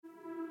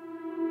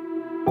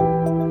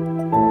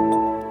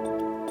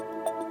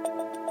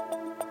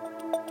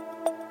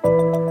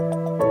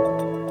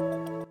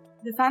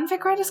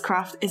Fanfic Writer's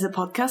Craft is a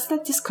podcast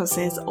that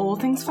discusses all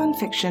things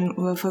fanfiction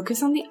with a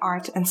focus on the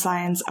art and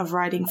science of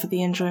writing for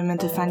the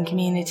enjoyment of fan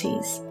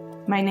communities.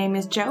 My name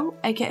is Jo,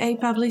 aka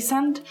Pebbly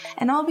Sand,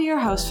 and I'll be your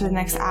host for the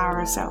next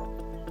hour or so.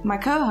 My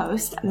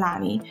co-host,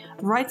 Lani,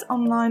 writes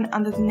online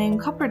under the name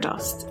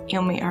Copperdust.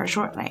 You'll meet her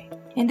shortly.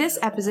 In this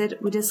episode,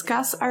 we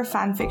discuss our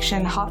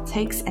fanfiction hot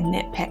takes and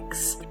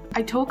nitpicks.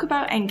 I talk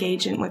about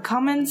engaging with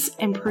comments,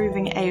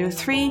 improving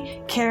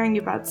AO3, caring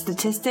about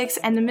statistics,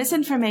 and the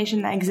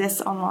misinformation that exists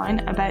online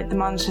about the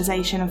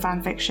monetization of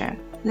fanfiction.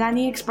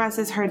 Lani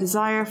expresses her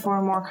desire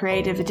for more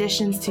creative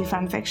additions to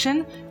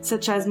fanfiction,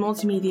 such as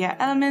multimedia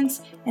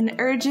elements, and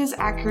urges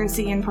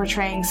accuracy in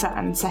portraying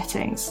certain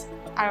settings.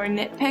 Our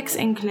nitpicks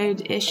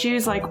include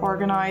issues like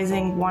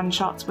organising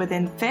one-shots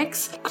within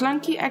fics,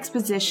 clunky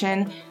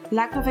exposition,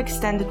 lack of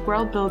extended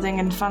world building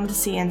in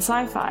fantasy and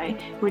sci-fi,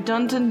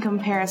 redundant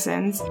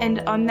comparisons,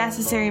 and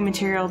unnecessary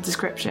material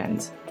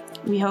descriptions.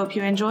 We hope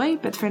you enjoy,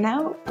 but for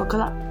now,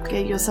 buckle up,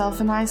 get yourself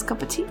a nice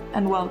cup of tea,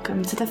 and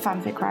welcome to the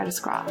Fanfic Writer's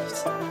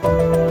Craft.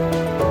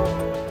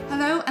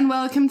 Hello and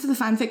welcome to the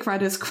Fanfic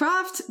Writer's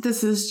Craft.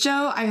 This is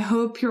Jo. I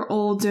hope you're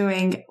all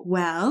doing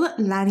well.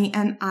 Lani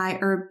and I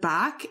are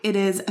back. It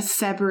is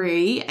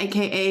February,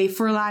 aka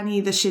for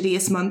Lani the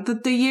shittiest month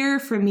of the year,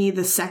 for me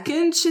the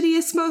second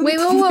shittiest month. Wait,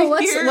 whoa,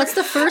 what's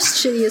the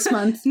first shittiest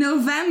month?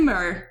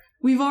 November.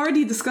 We've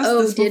already discussed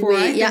this before.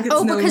 Did we? Yeah.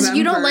 Because November.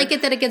 You don't like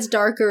it that it gets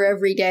darker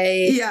every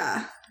day.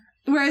 Yeah.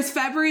 Whereas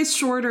February is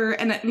shorter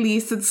and at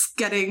least it's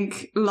getting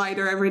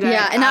lighter every day.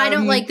 Yeah, and I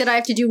don't like that I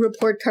have to do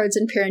report cards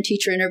and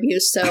parent-teacher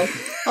interviews, so...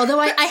 Although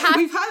I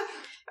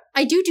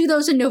do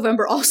those in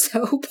November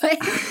also, but...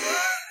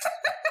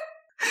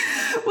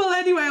 Well,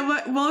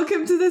 anyway,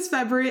 welcome to this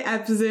February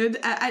episode.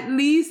 At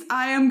least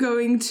I am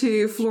going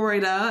to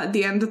Florida at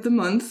the end of the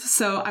month,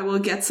 so I will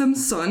get some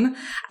sun.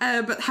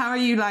 But how are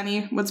you,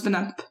 Lani? What's been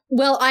up?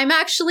 Well, I'm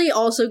actually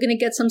also going to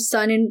get some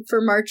sun for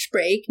March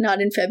break,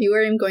 not in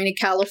February. I'm going to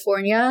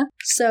California,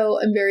 so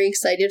I'm very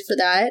excited for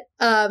that.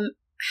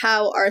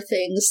 How are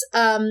things?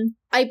 On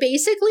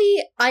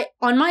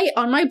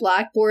my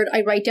Blackboard,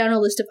 I write down a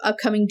list of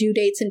upcoming due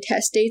dates and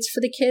test dates for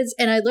the kids,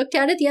 and I looked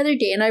at it the other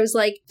day and I was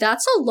like,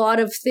 that's a lot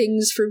of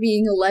things for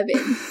being 11.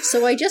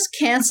 So I just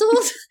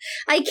canceled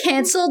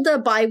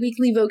the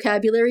bi-weekly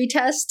vocabulary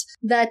test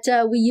that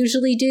we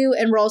usually do,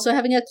 and we're also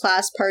having a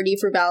class party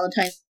for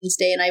Valentine's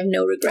Day, and I have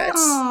no regrets.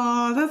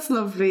 Oh, that's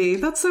lovely.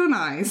 That's so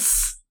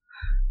nice.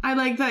 I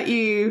like that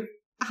you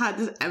had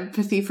this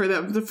empathy for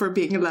them for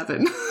being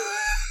 11.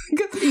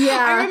 Yeah,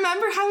 I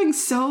remember having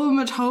so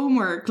much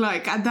homework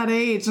like at that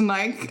age, and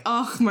like,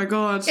 oh my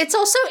god. It's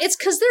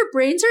because their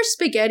brains are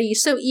spaghetti,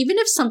 so even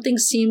if something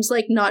seems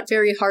like not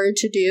very hard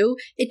to do,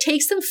 it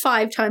takes them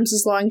 5 times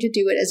as long to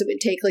do it as it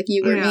would take like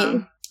you or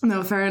me.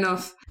 No, fair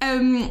enough.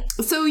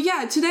 So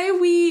yeah, today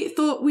we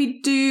thought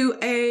we'd do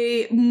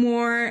a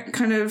more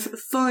kind of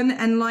fun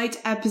and light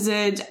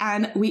episode,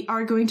 and we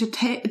are going to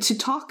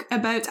talk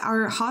about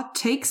our hot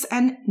takes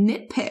and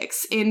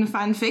nitpicks in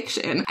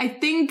fanfiction. I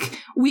think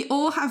we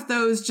all have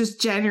those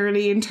just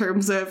generally in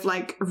terms of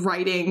like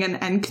writing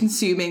and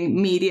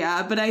consuming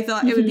media, but I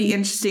thought it would be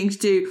interesting to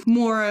do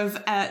more of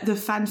the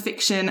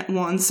fanfiction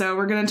one. So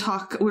we're going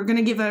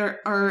to give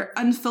our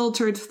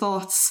unfiltered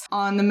thoughts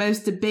on the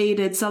most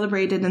debated,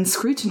 celebrated, and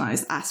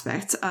scrutinized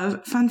aspects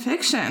of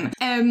fanfiction.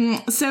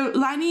 So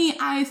Lani,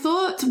 I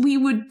thought we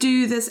would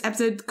do this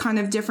episode kind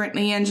of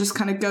differently and just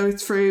kind of go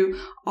through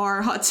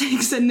our hot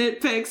takes and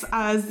nitpicks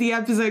as the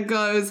episode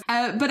goes.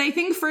 But I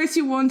think first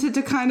you wanted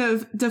to kind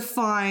of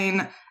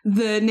define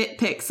the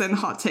nitpicks and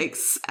hot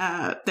takes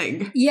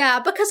thing. Yeah,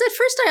 because at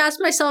first I asked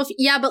myself,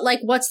 but like,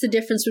 what's the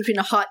difference between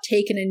a hot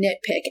take and a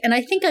nitpick? And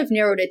I think I've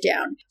narrowed it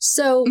down.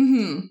 So,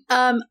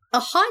 a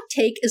hot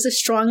take is a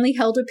strongly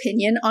held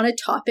opinion on a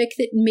topic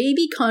that may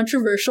be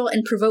controversial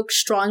and provoke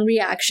strong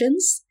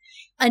reactions.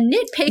 A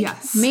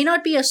nitpick may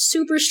not be a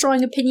super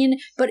strong opinion,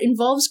 but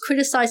involves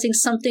criticizing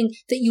something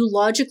that you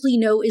logically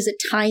know is a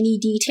tiny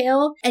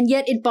detail, and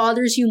yet it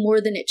bothers you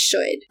more than it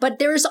should. But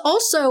there is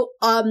also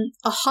a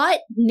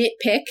hot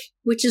nitpick,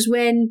 which is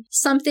when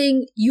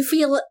something you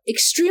feel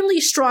extremely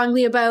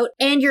strongly about,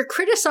 and you're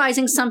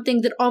criticizing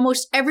something that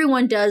almost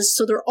everyone does,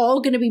 so they're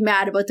all going to be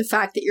mad about the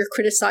fact that you're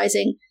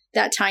criticizing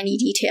that tiny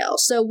detail.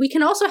 So we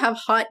can also have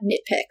hot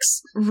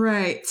nitpicks.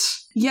 Right.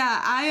 Yeah,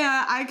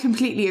 I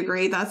completely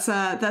agree. That's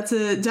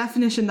a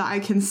definition that I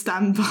can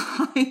stand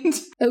behind.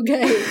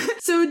 Okay.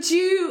 So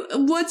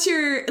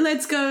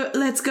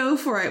let's go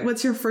for it.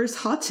 What's your first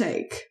hot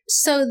take?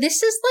 So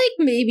this is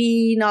like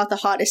maybe not the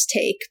hottest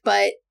take,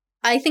 but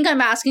I think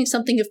I'm asking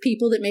something of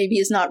people that maybe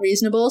is not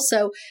reasonable.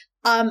 So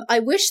I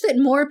wish that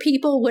more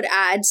people would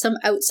add some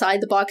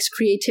outside-the-box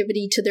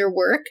creativity to their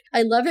work.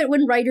 I love it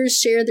when writers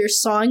share their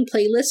song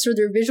playlists or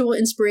their visual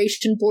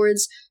inspiration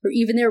boards or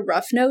even their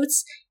rough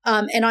notes.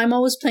 And I'm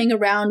always playing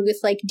around with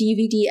like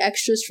DVD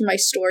extras for my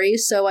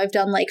stories. So I've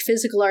done like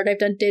physical art, I've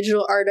done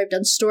digital art, I've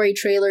done story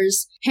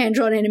trailers,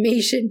 hand-drawn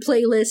animation,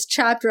 playlist,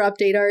 chapter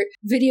update art,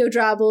 video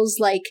drabbles,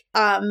 like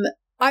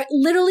I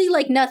literally,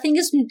 like, nothing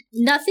is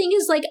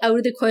like out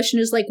of the question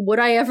is like, would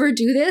I ever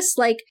do this?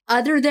 Like,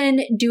 other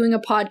than doing a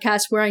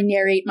podcast where I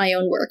narrate my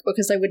own work,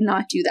 because I would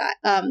not do that,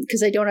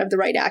 because I don't have the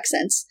right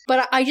accents.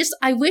 But I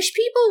wish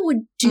people would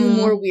do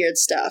more weird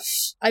stuff.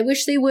 I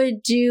wish they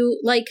would do,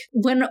 like,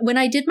 when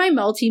I did my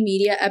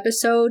multimedia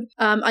episode,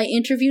 I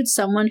interviewed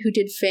someone who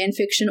did fan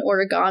fiction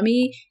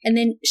origami, and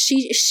then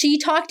she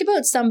talked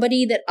about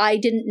somebody that I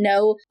didn't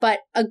know,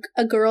 but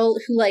a girl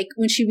who, like,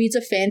 when she reads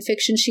a fan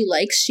fiction she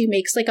likes, she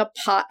makes like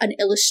an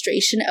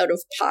illustration out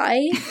of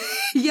pie.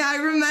 Yeah, I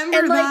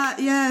remember that.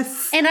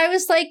 Yes. And I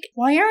was like,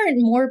 why aren't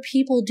more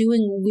people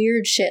doing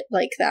weird shit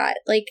like that?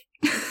 Like,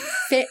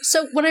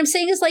 so what I'm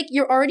saying is, like,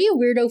 you're already a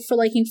weirdo for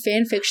liking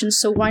fan fiction,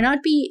 so why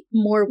not be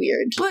more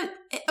weird? But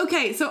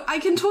okay, so I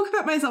can talk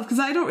about myself because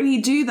I don't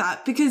really do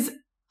that because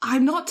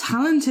I'm not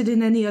talented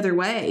in any other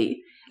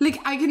way. Like,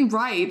 I can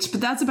write,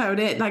 but that's about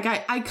it. Like,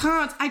 I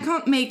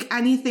can't make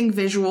anything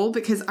visual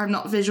because I'm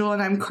not visual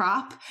and I'm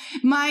crap.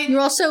 You're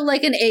also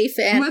like an A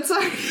fan. What's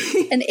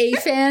that? An A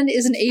fan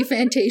is an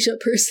aphantasia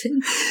person.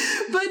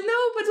 But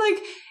no, but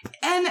like,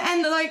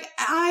 and like,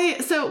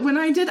 so when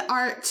I did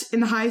art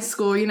in high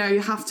school, you know,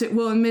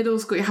 in middle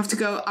school, you have to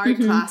go art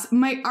class.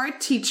 My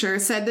art teacher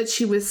said that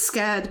she was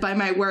scared by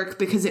my work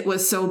because it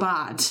was so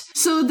bad.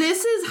 So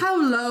this is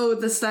how low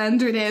the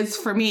standard is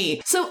for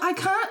me. So I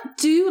can't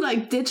do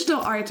like digital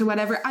art or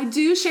whatever. I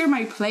do share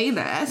my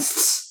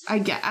playlists, I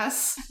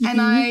guess. And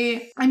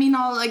I mean,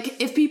 I'll,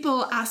 like, if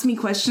people ask me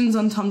questions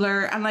on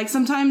Tumblr, and like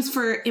sometimes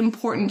for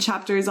important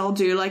chapters, I'll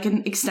do like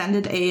an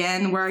extended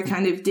AN where I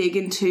kind of dig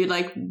into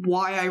like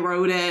why I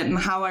wrote it and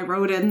how I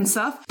wrote it and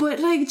stuff. But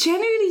like,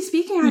 generally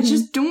speaking, I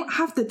just don't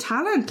have the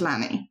talent,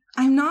 Lanny.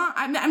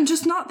 I'm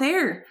just not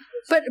there.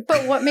 But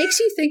what makes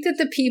you think that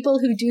the people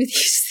who do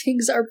these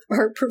things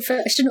are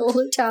professional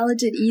or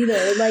talented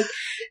either? Like,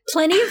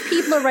 plenty of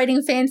people are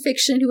writing fan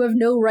fiction who have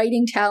no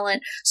writing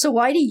talent. So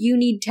why do you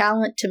need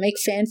talent to make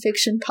fan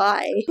fiction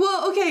pie?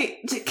 Well,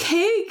 okay,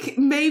 cake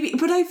maybe,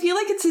 but I feel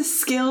like it's a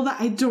skill that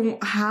I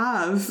don't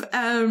have.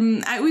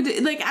 I would.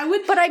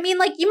 But I mean,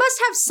 like, you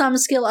must have some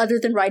skill other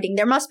than writing.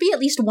 There must be at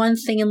least one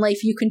thing in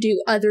life you can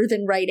do other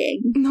than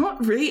writing.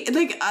 Not really.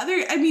 Like,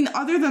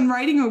 other than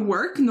writing a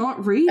work,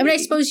 not really. I mean, I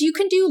suppose you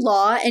can do law,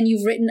 and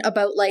you've written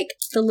about like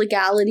the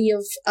legality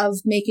of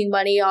making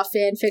money off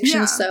fan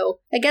fiction. Yeah. So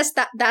I guess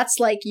that's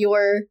like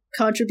your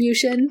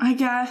contribution. I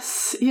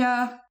guess,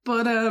 yeah.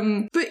 But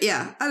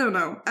yeah, I don't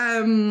know.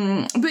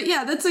 But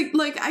yeah, that's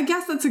like I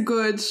guess that's a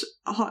good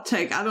hot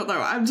take. I don't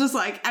know. I'm just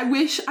like, I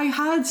wish I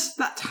had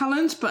that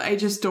talent, but I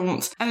just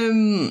don't.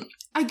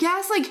 I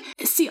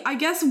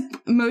guess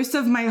most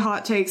of my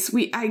hot takes,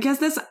 I guess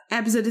this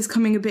episode is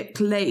coming a bit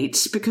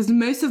late because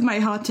most of my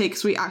hot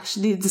takes we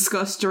actually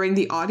discussed during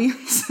the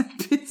audience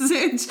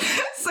episode.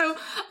 So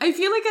I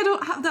feel like I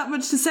don't have that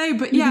much to say,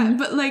 but yeah,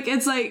 but like,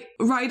 it's like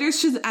writers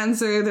should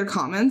answer their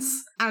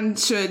comments and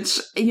should,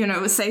 you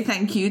know, say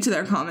thank you to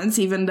their comments,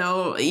 even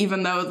though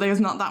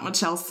there's not that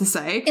much else to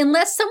say.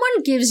 Unless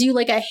someone gives you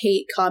like a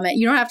hate comment,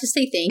 you don't have to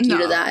say thank you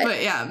to that.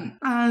 But yeah.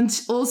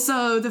 And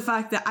also the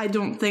fact that I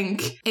don't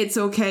think it's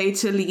okay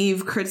to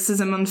leave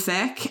criticism on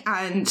fic,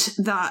 and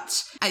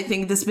that I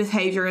think this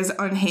behavior is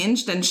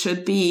unhinged and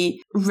should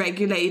be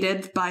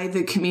regulated by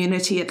the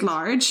community at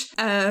large.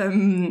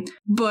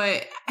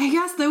 But I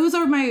guess those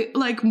are my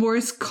like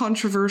most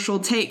controversial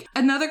take.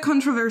 Another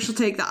controversial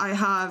take that I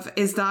have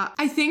is that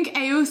I think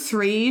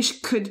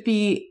AO3 could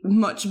be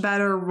much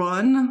better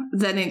run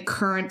than it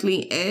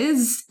currently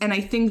is. And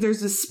I think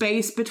there's a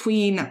space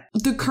between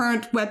the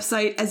current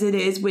website as it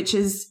is, which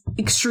is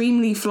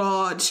extremely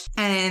flawed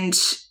and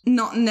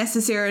not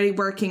necessarily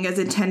working as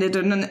intended,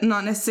 or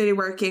not necessarily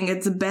working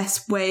as the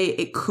best way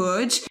it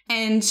could,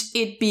 and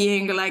it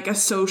being like a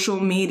social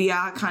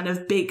media kind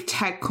of big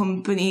tech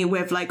company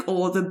with like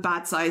all the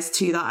bad sides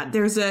to that.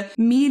 There's a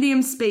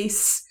medium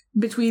space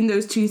between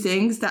those two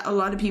things that a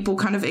lot of people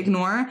kind of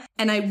ignore,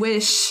 and I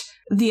wish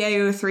the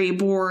AO3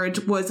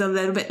 board was a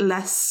little bit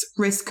less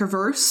risk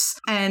averse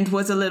and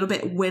was a little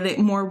bit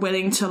more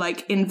willing to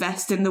like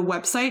invest in the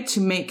website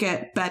to make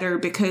it better,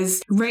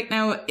 because right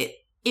now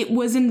it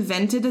was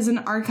invented as an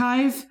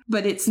archive,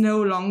 but it's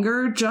no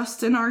longer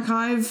just an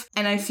archive.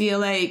 And I feel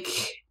like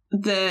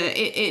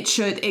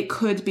it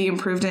could be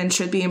improved and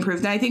should be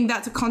improved. And I think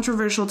that's a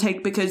controversial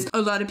take because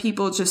a lot of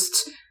people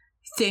just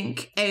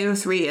think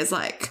AO3 is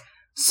like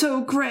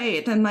so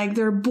great and like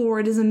their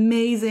board is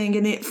amazing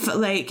and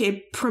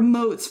it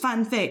promotes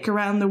fanfic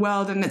around the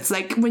world, and it's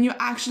like when you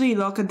actually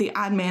look at the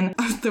admin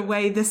of the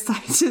way this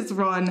site is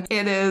run,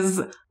 it is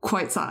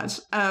quite sad.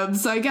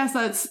 So I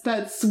guess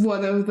that's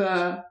one of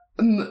the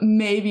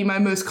maybe my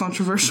most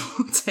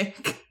controversial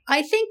take.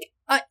 I think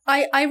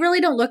I really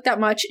don't look that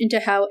much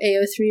into how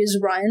AO3 is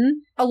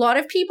run. A lot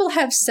of people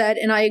have said,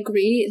 and I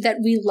agree, that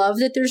we love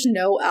that there's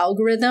no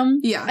algorithm.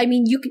 Yeah. I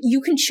mean, you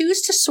can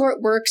choose to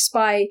sort works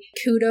by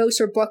kudos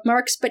or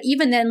bookmarks, but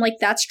even then, like,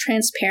 that's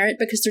transparent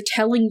because they're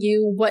telling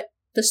you what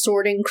the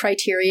sorting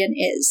criterion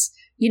is.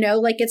 You know,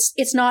 like,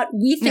 it's not,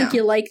 we think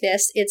you like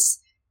this, it's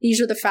these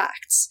are the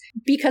facts.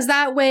 Because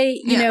that way,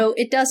 you know,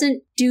 it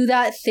doesn't do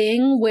that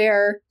thing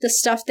where the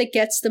stuff that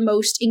gets the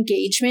most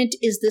engagement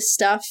is the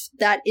stuff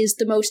that is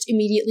the most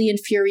immediately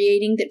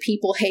infuriating that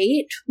people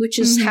hate, which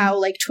is how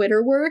like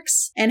Twitter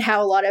works and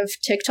how a lot of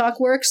TikTok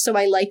works. So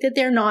I like that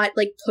they're not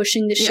like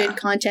pushing the shit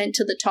content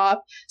to the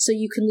top so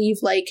you can leave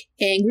like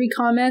angry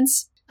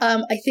comments.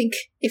 I think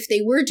if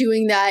they were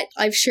doing that,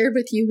 I've shared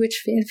with you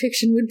which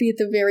fanfiction would be at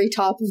the very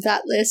top of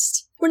that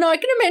list. We're not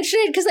going to mention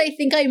it because I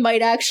think I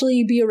might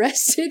actually be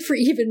arrested for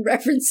even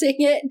referencing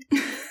it,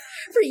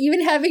 for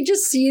even having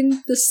just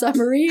seen the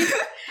summary.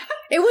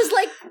 It was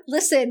like,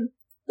 listen,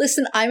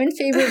 I'm in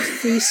favor of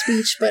free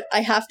speech, but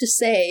I have to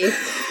say...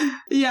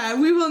 Yeah,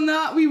 we will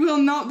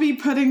not be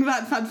putting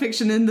that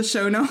fanfiction in the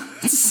show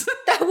notes.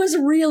 That was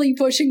really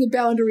pushing the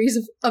boundaries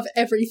of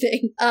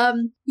everything. I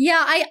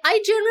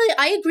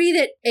agree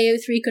that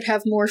AO3 could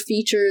have more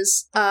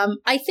features.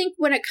 I think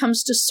when it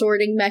comes to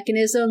sorting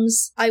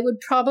mechanisms, I would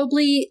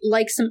probably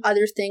like some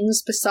other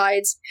things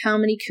besides how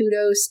many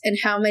kudos and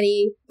how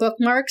many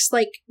bookmarks,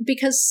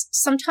 because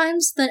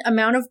sometimes the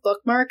amount of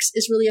bookmarks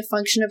is really a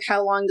function of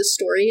how long the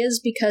story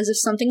is, because if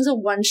something's a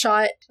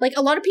one-shot, like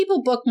a lot of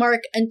people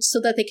bookmark and so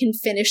that they can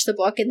finish the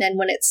book, and then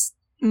when it's,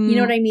 you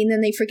know what I mean,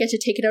 then they forget to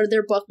take it out of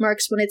their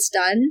bookmarks when it's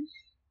done.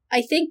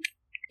 I think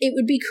it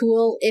would be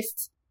cool if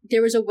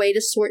there was a way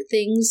to sort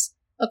things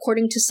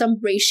according to some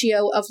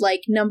ratio of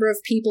like number of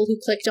people who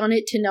clicked on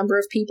it to number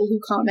of people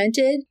who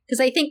commented. Because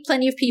I think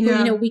plenty of people,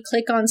 you know, we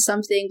click on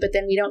something, but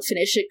then we don't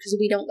finish it because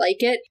we don't like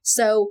it.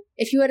 So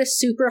if you had a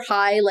super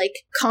high like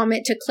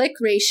comment to click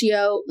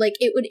ratio, like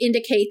it would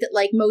indicate that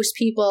like most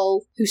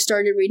people who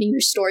started reading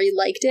your story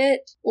liked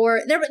it.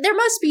 Or there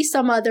must be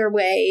some other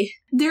way.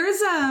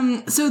 There's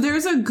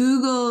a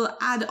Google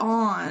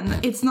add-on.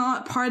 It's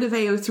not part of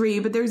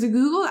AO3, but there's a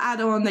Google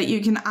add-on that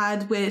you can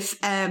add with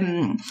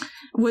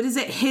what is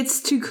it?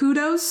 Hits to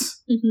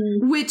kudos,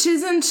 which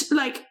isn't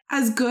like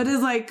as good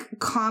as like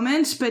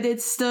comment, but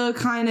it still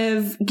kind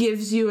of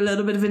gives you a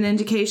little bit of an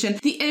indication.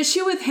 The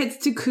issue with hits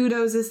to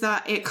kudos is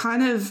that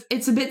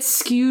it's a bit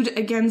skewed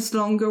against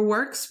longer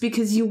works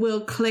because you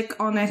will click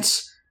on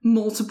it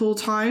multiple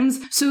times.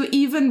 So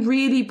even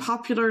really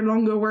popular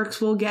longer works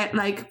will get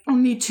like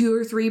only 2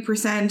 or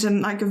 3%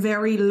 and like a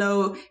very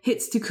low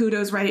hits to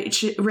kudos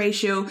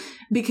ratio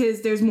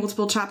because there's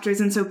multiple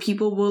chapters, and so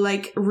people will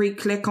like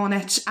re-click on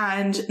it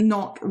and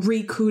not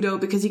re-kudo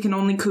because you can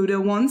only kudo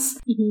once.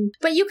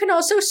 But you can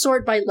also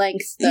sort by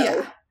length though.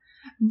 Yeah.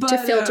 But, to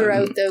filter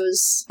out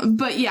those.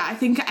 But yeah, I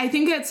think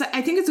it's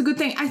a good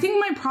thing. I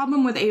think my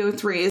problem with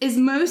AO3 is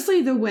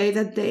mostly the way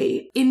that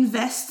they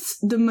invest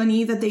the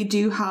money that they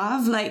do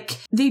have. Like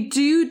they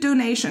do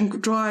donation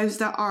drives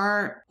that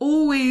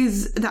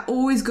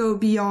always go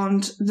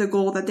beyond the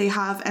goal that they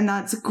have, and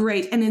that's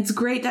great. And it's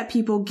great that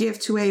people give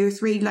to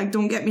AO3, like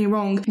don't get me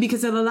wrong,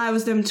 because it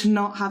allows them to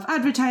not have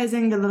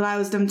advertising, it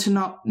allows them to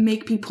not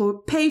make people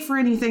pay for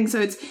anything.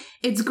 So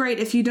it's great.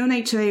 If you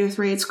donate to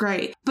AO3, it's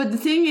great. But the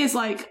thing is,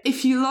 like,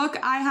 if you look,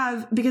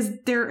 because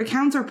their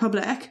accounts are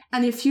public,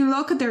 and if you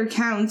look at their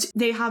account,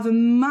 they have a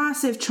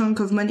massive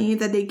chunk of money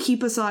that they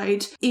keep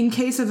aside in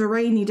case of a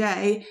rainy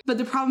day. But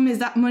the problem is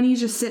that money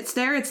just sits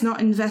there. It's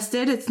not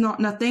invested. It's not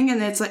nothing. And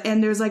there's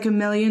like $1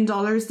 million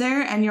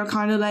there. And you're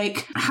kind of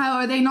like, how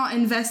are they not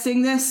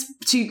investing this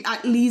to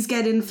at least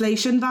get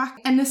inflation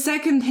back? And the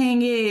second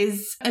thing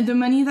is the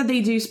money that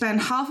they do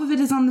spend, half of it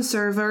is on the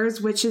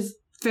servers, which is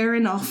fair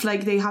enough,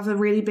 like they have a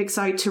really big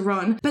site to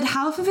run, but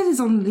half of it is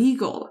on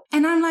legal.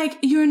 And I'm like,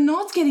 you're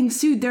not getting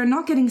sued. They're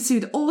not getting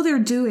sued. All they're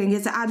doing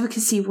is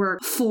advocacy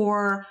work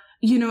for,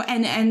 you know,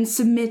 and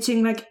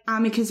submitting like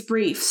amicus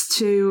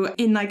briefs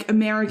in like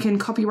American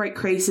copyright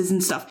cases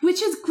and stuff,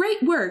 which is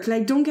great work.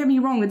 Like, don't get me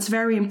wrong. It's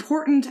very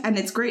important and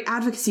it's great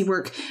advocacy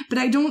work, but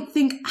I don't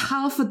think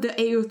half of the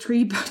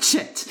AO3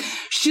 budget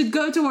should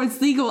go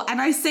towards legal. And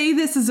I say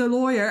this as a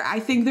lawyer. I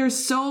think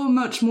there's so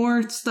much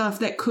more stuff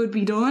that could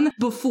be done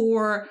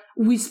before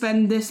we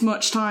spend this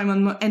much time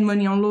and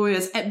money on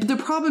lawyers. But the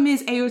problem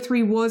is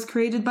AO3 was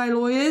created by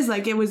lawyers.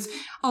 Like, it was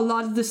a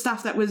lot of the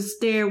staff that was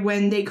there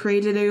when they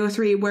created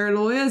AO3 were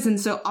lawyers. And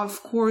so,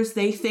 of course,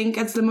 they think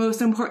it's the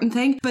most important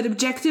thing. But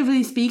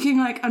objectively speaking,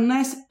 like,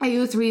 unless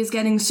AO3 is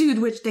getting sued,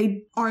 which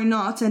they are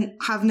not and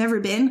have never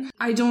been,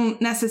 I don't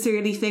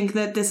necessarily think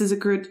that this is a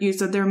good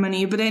use of their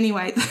money. But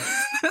anyway,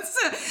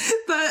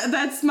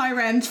 that's my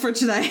rant for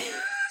today.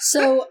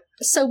 So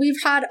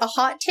we've had a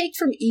hot take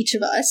from each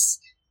of us.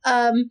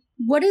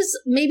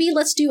 Maybe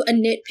let's do a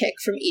nitpick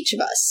from each of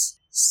us.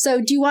 So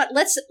do you want,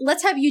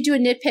 let's have you do a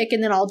nitpick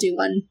and then I'll do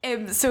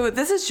one. So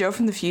this is Jo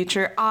from the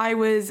future. I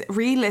was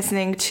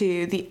re-listening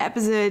to the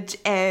episode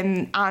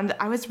and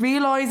I was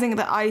realizing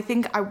that I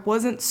think I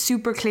wasn't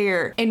super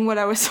clear in what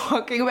I was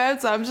talking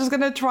about. So I'm just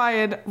going to try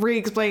and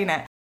re-explain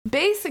it.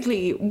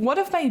 Basically, one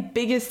of my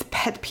biggest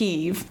pet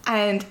peeve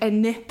and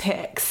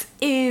nitpicks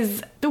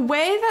is the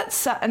way that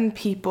certain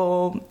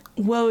people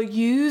will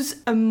use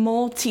a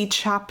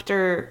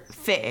multi-chapter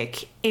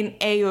fic in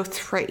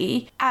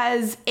AO3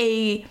 as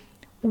a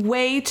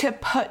way to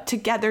put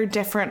together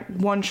different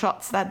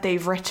one-shots that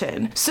they've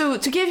written. So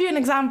to give you an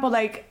example,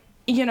 like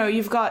you know,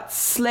 you've got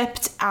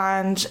Slipped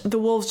and The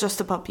Wolf's Just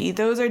a Puppy.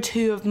 Those are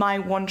two of my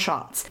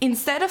one-shots.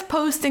 Instead of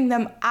posting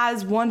them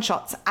as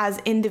one-shots, as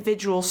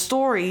individual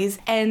stories,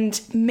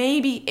 and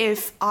maybe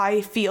if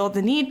I feel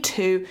the need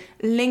to,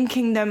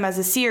 linking them as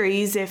a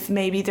series, if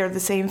maybe they're the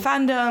same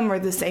fandom or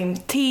the same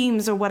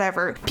themes or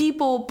whatever,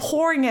 people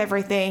pouring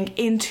everything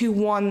into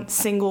one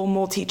single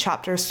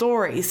multi-chapter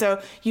story.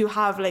 So you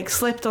have like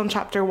Slipped on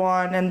chapter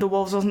 1 and The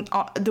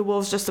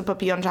Wolf's Just a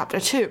Puppy on chapter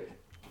 2.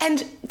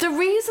 And the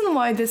reason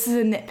why this is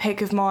a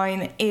nitpick of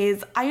mine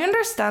is I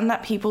understand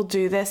that people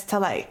do this to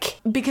like,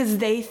 because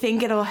they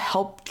think it'll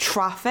help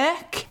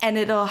traffic and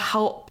it'll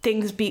help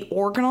things be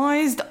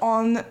organized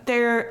on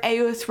their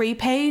AO3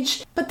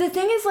 page. But the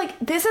thing is, like,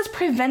 this is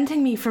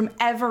preventing me from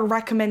ever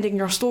recommending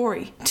your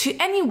story to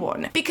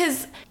anyone,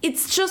 because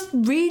it's just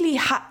really,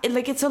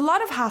 it's a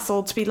lot of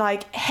hassle to be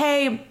like,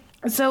 hey,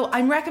 so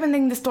I'm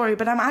recommending the story,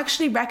 but I'm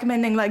actually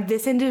recommending like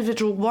this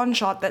individual one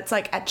shot that's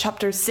like at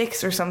chapter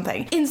 6 or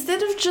something,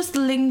 instead of just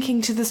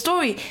linking to the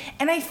story.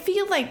 And I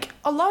feel like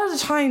a lot of the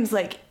times,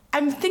 like,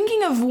 I'm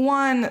thinking of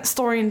one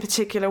story in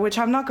particular, which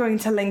I'm not going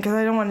to link because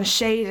I don't want to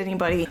shade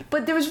anybody.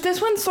 But there was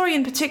this one story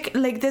in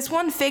particular, like this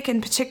one fic in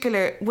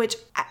particular, which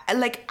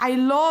I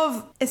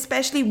love,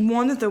 especially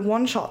one of the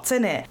one shots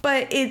in it.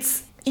 But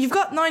you've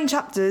got 9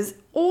 chapters,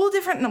 all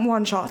different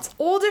one-shots,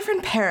 all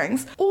different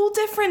pairings, all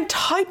different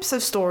types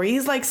of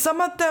stories. Like, some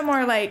of them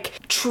are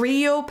like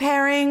trio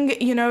pairing,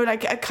 you know,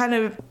 like a kind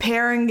of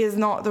pairing is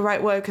not the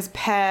right word because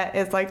pair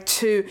is like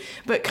 2,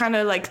 but kind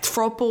of like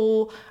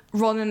throuple,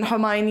 Ron and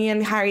Hermione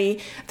and Harry.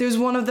 There's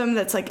one of them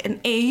that's like an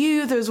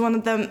AU.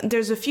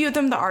 There's a few of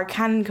them that are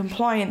canon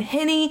compliant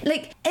Hinny.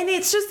 Like, and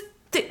it's just,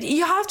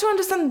 you have to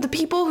understand the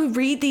people who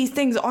read these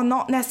things are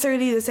not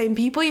necessarily the same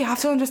people. You have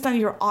to understand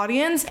your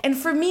audience. And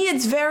for me,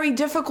 it's very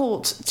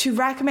difficult to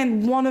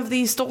recommend one of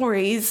these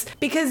stories,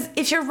 because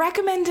if you're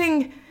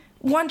recommending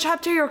one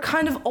chapter, you're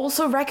kind of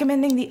also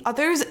recommending the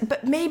others.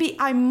 But maybe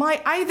I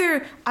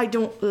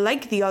don't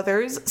like the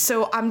others,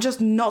 so I'm just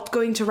not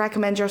going to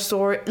recommend your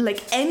story,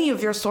 like any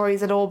of your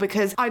stories at all,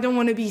 because I don't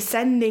want to be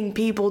sending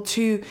people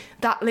to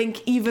that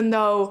link, even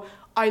though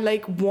I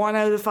like 1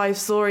 out of 5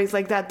 stories.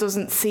 Like, that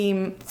doesn't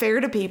seem fair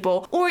to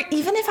people. Or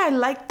even if I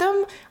like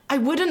them, I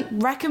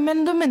wouldn't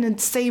recommend them in the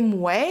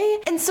same way.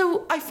 And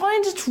so I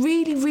find it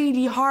really,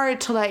 really hard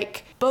to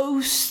like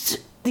boast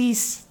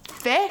these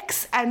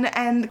fics,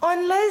 and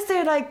unless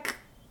they're like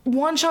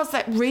one-shots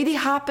that really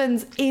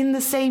happens in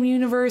the same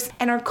universe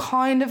and are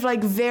kind of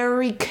like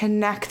very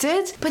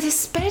connected. But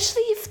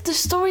especially if the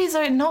stories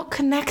are not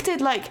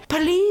connected, like,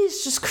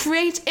 please just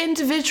create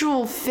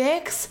individual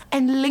fics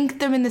and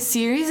link them in the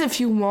series if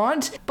you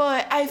want.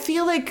 But I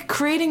feel like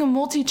creating a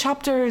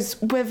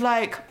multi-chapters with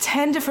like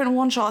 10 different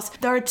one-shots,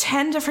 there are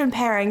 10 different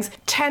pairings,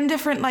 10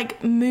 different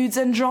like moods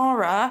and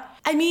genre.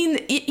 I mean,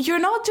 you're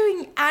not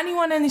doing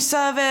anyone any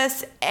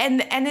service,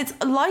 and it's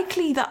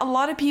likely that a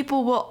lot of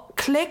people will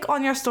click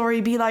on your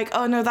story, be like,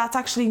 oh no, that's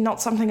actually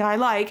not something I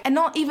like, and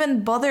not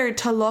even bother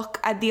to look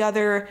at the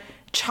other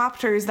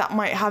chapters that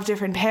might have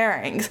different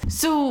pairings.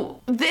 So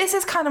this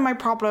is kind of my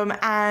problem,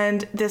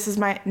 and this is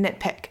my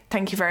nitpick.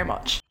 Thank you very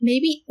much.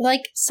 Maybe,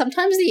 like,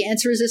 sometimes the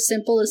answer is as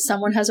simple as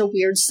someone has a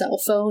weird cell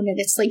phone and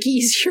it's like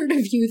easier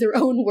to view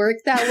their own work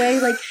that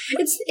way. Like,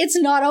 it's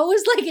not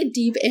always like a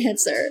deep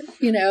answer,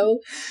 you know?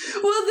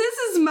 Well, this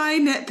is my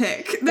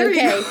nitpick. There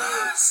you go.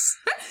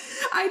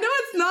 I know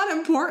it's not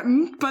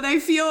important, but I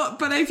feel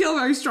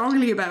very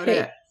strongly about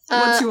it.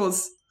 What's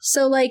yours?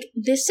 So, like,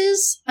 this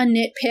is a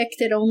nitpick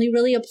that only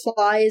really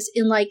applies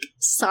in, like,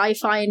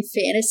 sci-fi and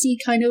fantasy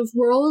kind of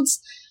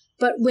worlds.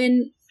 But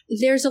when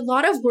there's a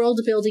lot of world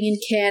building in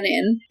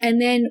canon,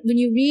 and then when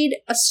you read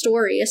a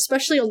story,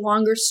 especially a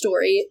longer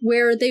story,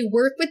 where they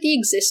work with the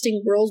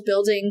existing world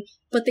building,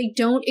 but they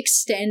don't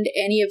extend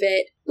any of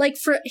it. Like,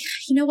 for,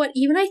 you know what,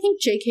 even I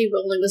think J.K.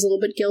 Rowling was a little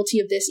bit guilty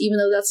of this, even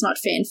though that's not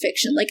fan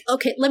fiction. Like,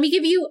 okay, let me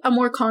give you a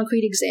more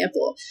concrete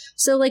example.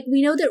 So, like,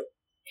 we know that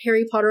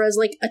Harry Potter has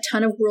like a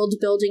ton of world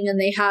building, and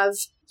they have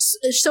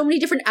so many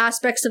different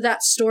aspects of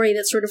that story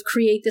that sort of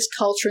create this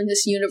culture in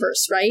this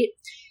universe, right?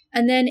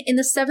 And then in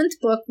the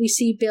 7th book, we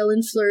see Bill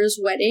and Fleur's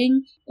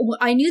wedding.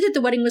 I knew that the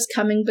wedding was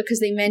coming because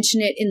they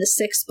mention it in the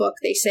 6th book.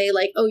 They say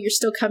like, oh, you're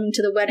still coming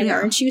to the wedding,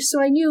 aren't you?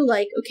 So I knew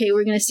like, okay,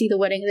 we're going to see the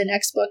wedding in the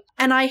next book.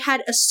 And I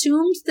had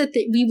assumed that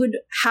we would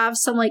have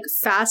some like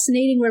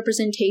fascinating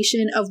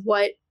representation of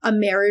what a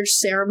marriage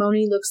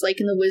ceremony looks like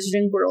in the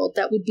wizarding world.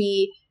 That would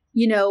be,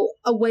 you know,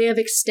 a way of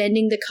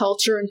extending the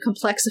culture and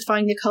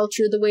complexifying the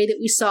culture the way that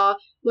we saw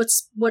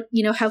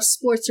how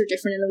sports are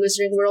different in the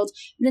wizarding world.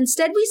 And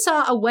instead we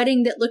saw a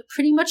wedding that looked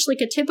pretty much like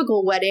a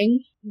typical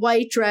wedding,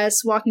 white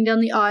dress, walking down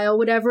the aisle,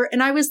 whatever.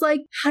 And I was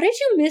like, how did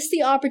you miss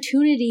the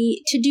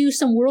opportunity to do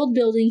some world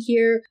building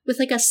here with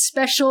like a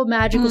special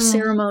magical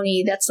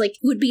ceremony that's like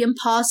would be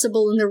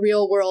impossible in the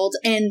real world,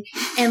 and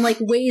like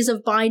ways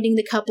of binding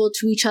the couple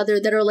to each other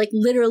that are like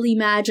literally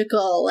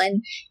magical,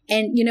 and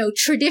you know,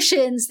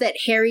 traditions that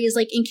Harry is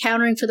like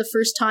encountering for the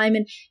first time,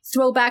 and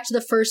throw back to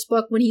the first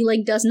book when he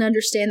like doesn't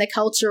understand the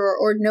culture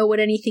or know what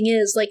anything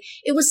is. Like,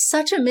 it was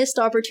such a missed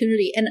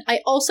opportunity. And I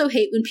also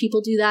hate when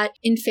people do that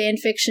in fan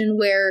fiction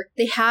where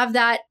they have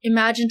that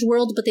imagined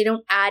world but they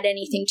don't add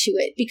anything to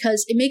it,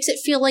 because it makes it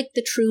feel like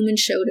the Truman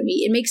Show to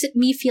me. It makes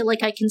me feel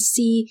like I can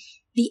see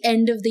the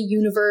end of the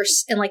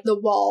universe and like the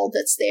wall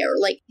that's there.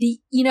 Like,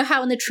 you know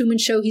how in the Truman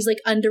Show he's like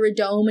under a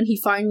dome and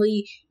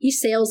he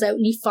sails out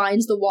and he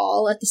finds the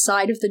wall at the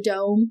side of the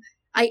dome.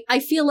 I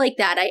feel like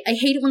that. I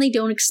hate it when they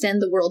don't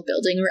extend the world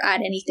building or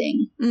add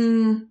anything.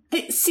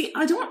 See,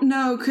 I don't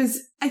know,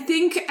 because I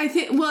think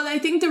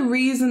the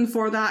reason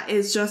for that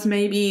is just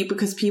maybe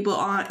because people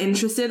aren't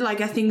interested.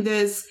 Like, I think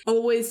there's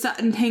always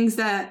certain things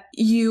that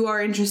you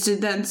are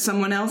interested in,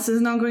 someone else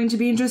is not going to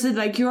be interested.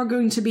 Like, you're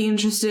going to be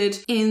interested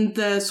in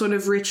the sort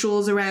of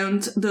rituals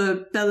around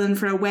the building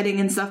for a wedding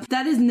and stuff.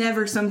 That is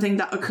never something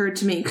that occurred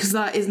to me, because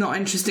that is not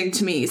interesting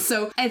to me.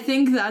 So I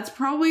think that's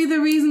probably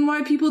the reason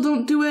why people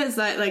don't do it, is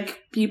that like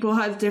people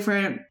have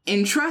different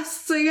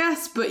interests, I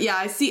guess. But yeah,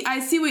 I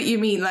see what you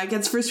mean. Like,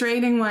 it's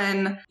frustrating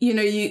when, you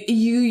know,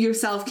 you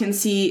yourself can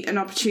see an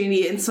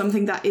opportunity in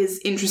something that is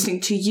interesting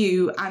to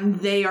you and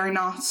they are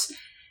not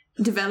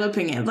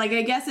developing it. Like,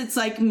 I guess it's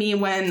like me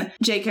when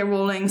J.K.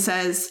 Rowling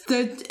says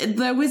the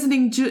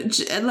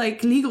wizarding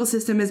like legal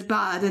system is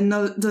bad and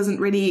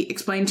doesn't really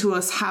explain to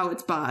us how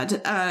it's bad.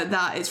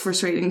 That is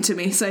frustrating to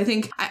me. So I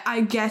think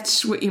I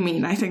get what you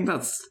mean. I think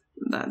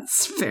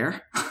that's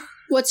fair.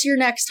 What's your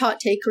next hot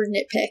take or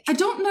nitpick? I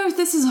don't know if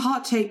this is a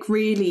hot take,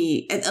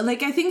 really.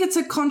 Like, I think it's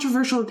a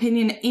controversial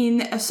opinion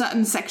in a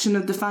certain section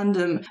of the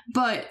fandom,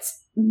 but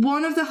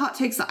one of the hot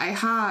takes that I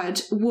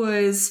had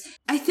was,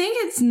 I think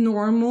it's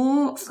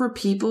normal for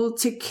people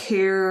to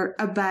care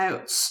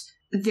about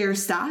their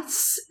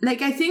stats.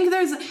 Like, I think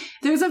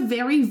there's a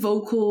very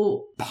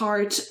vocal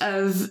part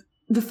of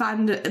the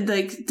fandom,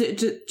 like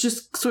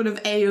just sort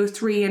of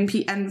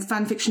AO3 and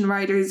fanfiction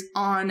writers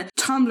on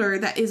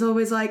Tumblr that is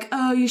always like,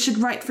 oh, you should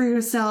write for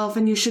yourself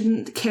and you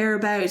shouldn't care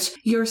about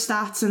your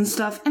stats and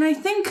stuff. And I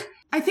think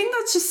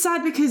that's just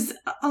sad, because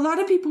a lot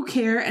of people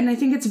care, and I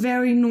think it's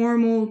very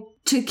normal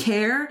to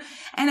care.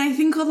 And I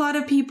think a lot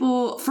of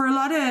people, for a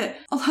lot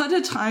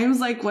of times,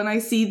 like when I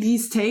see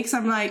these takes,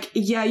 I'm like,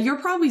 yeah, you're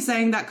probably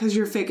saying that because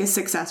your fic is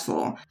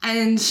successful.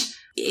 And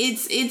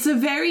it's a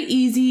very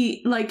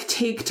easy like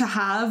take to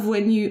have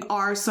when you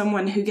are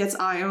someone who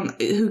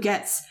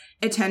gets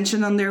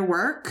attention on their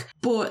work,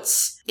 but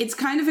it's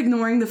kind of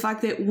ignoring the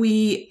fact that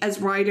we as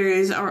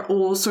writers are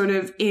all sort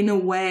of, in a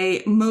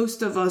way,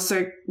 most of us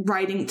are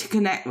writing to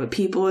connect with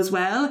people as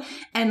well.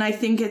 And I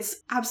think it's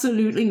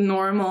absolutely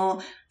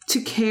normal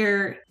to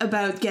care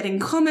about getting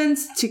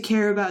comments, to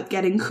care about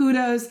getting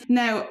kudos.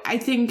 Now, I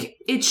think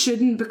it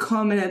shouldn't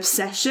become an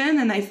obsession.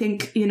 And I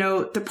think, you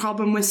know, the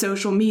problem with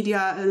social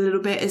media a little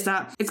bit is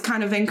that it's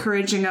kind of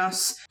encouraging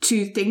us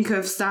to think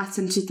of stats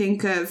and to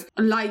think of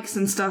likes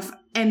and stuff,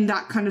 and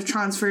that kind of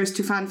transfers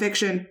to fan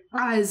fiction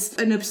as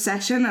an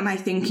obsession. And I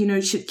think, you know,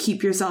 you should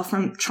keep yourself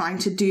from trying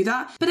to do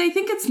that. But I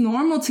think it's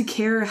normal to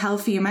care a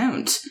healthy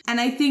amount. And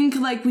I think,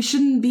 like, we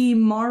shouldn't be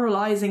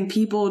moralizing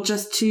people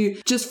just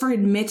for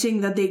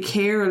admitting that they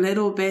care a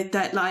little bit,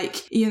 that,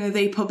 like, you know,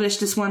 they published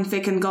this one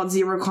fic and got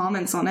 0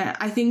 comments on it.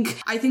 I think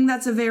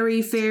that's a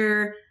very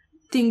fair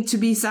thing to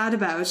be sad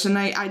about, and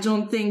I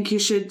don't think you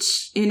should,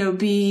 you know,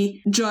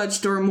 be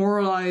judged or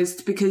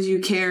moralized because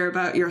you care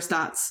about your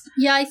stats.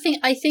 Yeah, I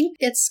think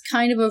it's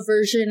kind of a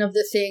version of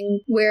the thing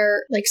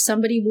where, like,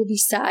 somebody will be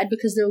sad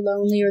because they're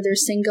lonely or they're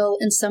single,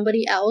 and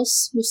somebody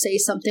else will say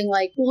something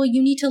like, well,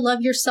 you need to love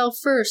yourself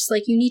first,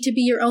 like, you need to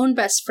be your own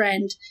best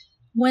friend,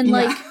 when,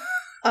 like,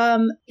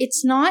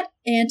 it's not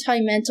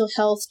anti-mental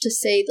health to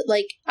say that,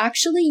 like,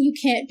 actually you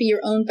can't be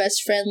your own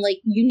best friend. Like,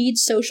 you need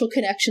social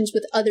connections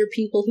with other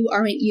people who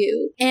aren't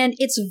you. And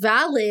it's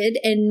valid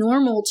and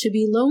normal to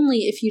be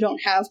lonely if you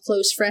don't have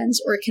close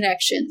friends or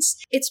connections.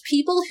 It's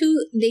people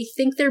who, they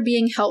think they're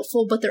being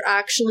helpful, but they're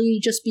actually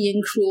just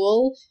being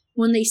cruel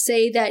when they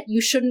say that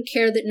you shouldn't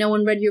care that no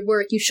one read your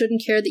work, you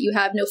shouldn't care that you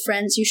have no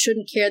friends, you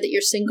shouldn't care that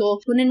you're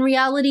single, when in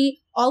reality,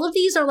 all of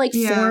these are like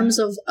forms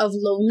of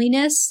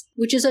loneliness,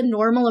 which is a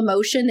normal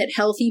emotion that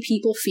healthy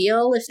people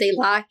feel if they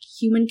lack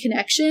human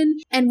connection.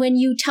 And when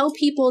you tell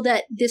people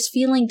that this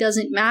feeling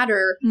doesn't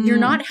matter, you're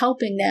not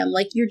helping them.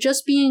 Like, you're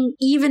just being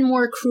even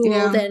more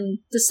cruel than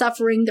the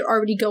suffering they're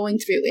already going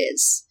through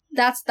is.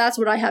 That's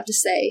what I have to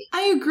say.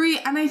 I agree.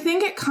 And I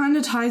think it kind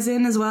of ties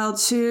in as well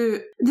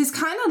to this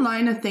kind of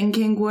line of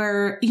thinking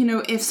where, you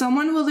know, if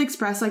someone will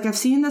express, like I've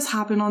seen this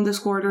happen on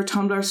Discord or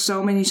Tumblr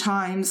so many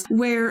times,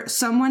 where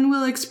someone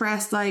will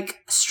express like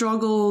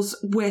struggles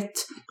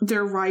with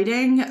their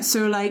writing.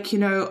 So like, you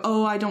know,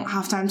 oh, I don't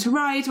have time to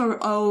write, or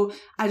oh,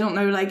 I don't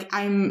know, like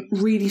I'm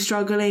really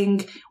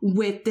struggling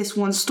with this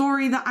one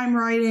story that I'm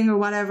writing or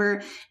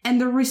whatever.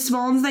 And the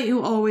response that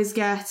you always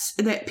get,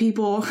 that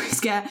people always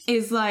get,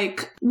 is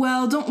like,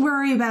 well, don't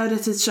worry about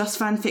it, it's just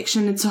fan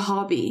fiction, it's a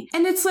hobby.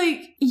 And it's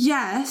like,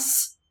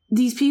 yes,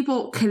 these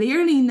people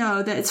clearly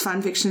know that it's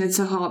fan fiction, it's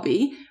a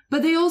hobby,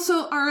 but they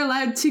also are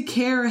allowed to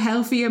care a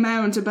healthy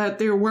amount about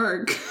their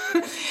work.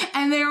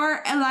 And they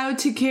are allowed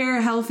to care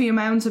a healthy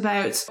amount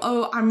about,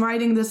 oh, I'm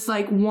writing this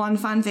like one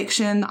fan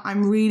fiction that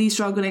I'm really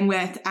struggling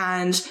with,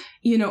 and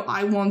you know,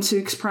 I want to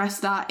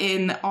express that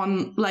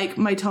on like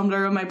my Tumblr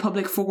or my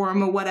public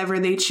forum or whatever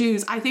they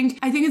choose. I think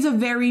it's a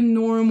very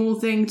normal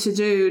thing to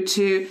do,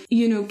 to,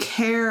 you know,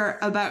 care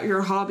about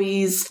your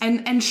hobbies,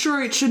 and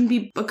sure, it shouldn't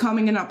be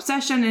becoming an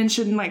obsession and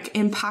shouldn't like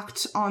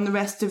impact on the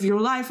rest of your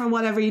life or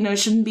whatever, you know, it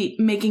shouldn't be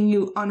making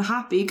you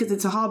unhappy because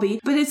it's a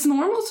hobby, but it's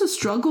normal to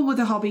struggle with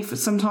a hobby for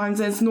sometimes,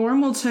 and it's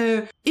normal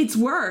to, it's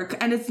work,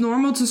 and it's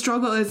normal to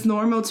struggle, it's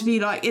normal to be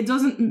like, it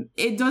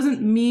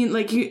doesn't mean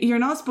like you're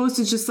not supposed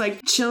to just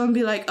like chill and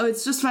be like, oh,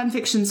 it's just fan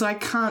fiction, so I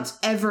can't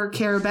ever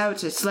care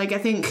about it. Like, I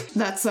think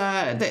that's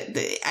I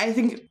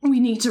think we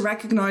need to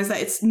recognize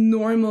that it's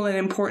normal and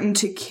important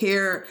to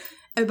care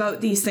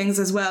about these things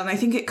as well. And I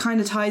think it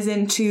kind of ties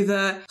into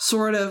the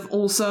sort of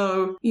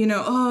also, you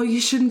know, oh, you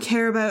shouldn't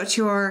care about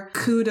your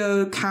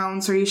kudo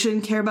counts, or you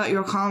shouldn't care about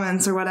your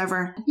comments or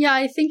whatever. Yeah,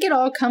 I think it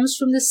all comes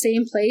from the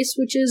same place,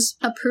 which is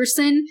a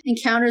person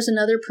encounters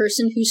another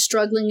person who's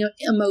struggling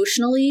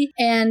emotionally,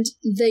 and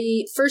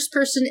the first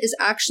person is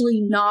actually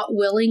not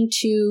willing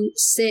to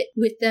sit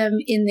with them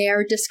in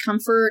their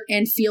discomfort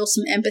and feel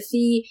some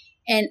empathy.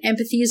 And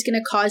empathy is going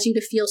to cause you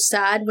to feel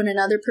sad when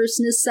another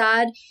person is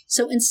sad.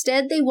 So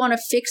instead, they want to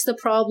fix the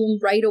problem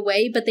right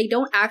away, but they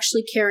don't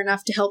actually care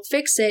enough to help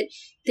fix it.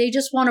 They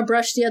just want to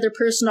brush the other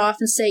person off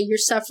and say, your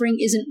suffering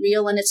isn't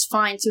real and it's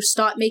fine, so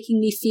stop making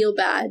me feel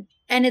bad.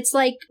 And it's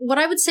like, what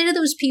I would say to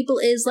those people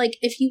is like,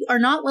 if you are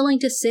not willing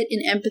to sit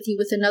in empathy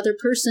with another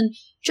person,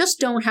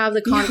 just don't have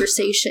the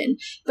conversation.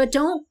 But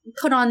don't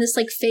put on this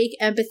like fake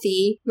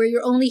empathy where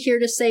you're only here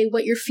to say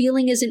what you're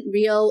feeling isn't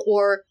real,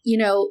 or, you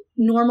know,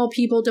 normal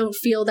people don't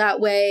feel that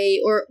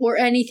way, or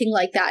anything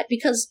like that,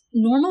 because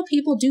normal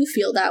people do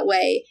feel that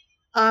way.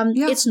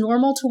 It's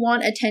normal to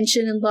want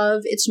attention and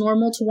love. It's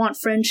normal to want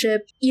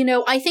friendship. You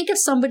know, I think if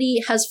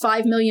somebody has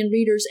 5 million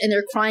readers and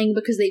they're crying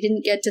because they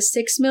didn't get to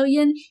 6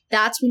 million,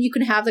 that's when you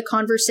can have the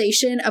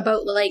conversation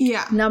about like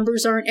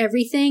numbers aren't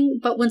everything.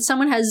 But when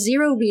someone has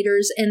 0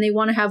 readers and they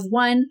want to have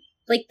 1,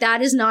 like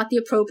that is not the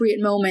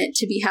appropriate moment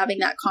to be having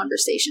that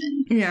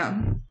conversation.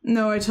 Yeah.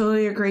 No, I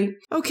totally agree.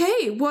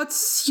 Okay,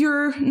 what's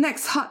your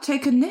next hot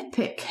take and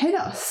nitpick? Hit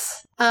us.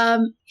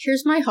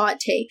 Here's my hot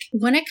take.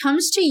 When it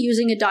comes to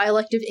using a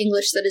dialect of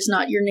English that is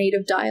not your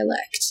native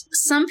dialect,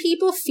 some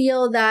people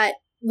feel that,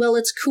 well,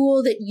 it's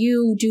cool that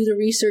you do the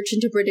research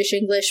into British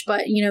English,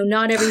 but, you know,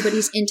 not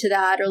everybody's into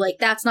that, or like,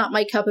 that's not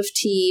my cup of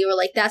tea, or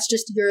like, that's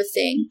just your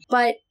thing.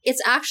 But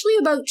it's actually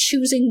about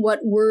choosing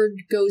what word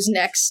goes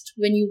next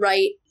when you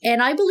write.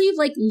 And I believe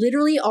like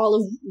literally all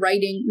of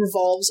writing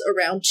revolves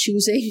around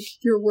choosing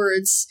your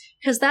words,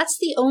 because that's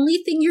the only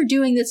thing you're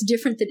doing that's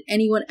different than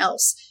anyone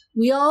else.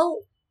 We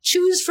all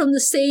choose from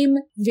the same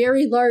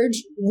very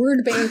large word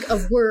bank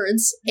of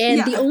words,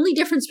 and the only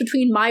difference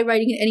between my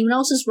writing and anyone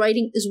else's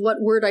writing is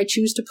what word I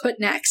choose to put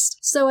next.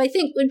 So I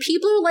think when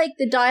people are like,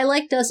 the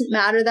dialect doesn't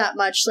matter that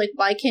much, like,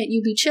 why can't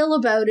you be chill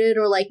about it,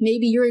 or like,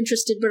 maybe you're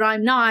interested but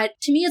I'm not,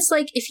 to me it's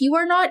like, if you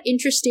are not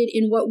interested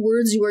in what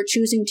words you are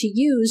choosing to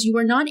use, you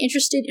are not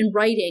interested in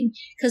writing,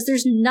 because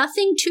there's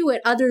nothing to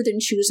it other than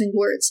choosing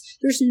words.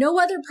 There's no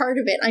other part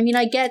of it. I mean,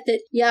 I get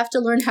that you have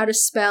to learn how to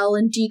spell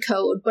and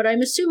decode, but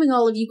I'm assuming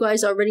all of you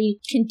guys already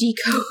can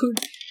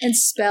decode and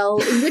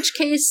spell, in which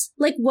case,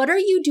 like, what are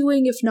you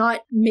doing if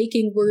not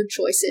making word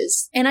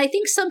choices? And I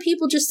think some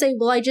people just say,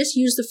 well, I just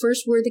use the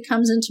first word that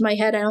comes into my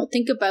head, I don't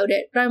think about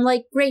it. But I'm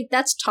like, great,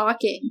 that's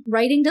talking.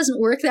 Writing doesn't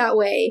work that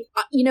way.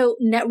 You know,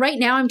 right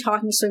now I'm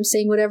talking, so I'm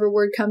saying whatever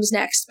word comes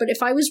next. But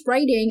if I was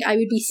writing, I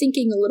would be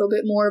thinking a little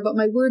bit more about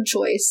my word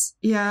choice.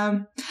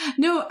 Yeah.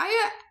 No,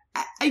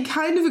 I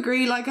kind of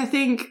agree. Like, I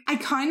think I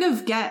kind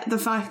of get the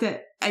fact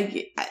that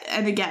I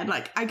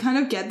kind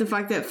of get the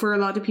fact that for a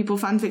lot of people,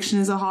 fan fiction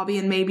is a hobby,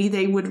 and maybe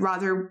they would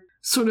rather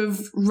sort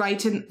of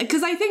write in,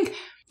 because I think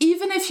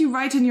even if you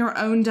write in your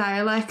own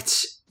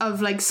dialect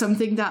of like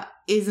something that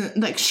isn't,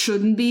 like,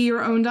 shouldn't be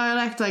your own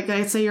dialect, like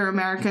let's say you're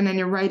American and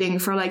you're writing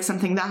for like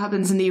something that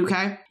happens in the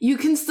UK, you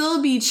can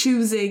still be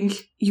choosing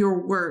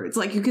your words.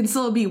 Like, you can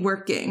still be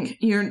working.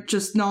 You're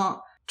just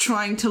not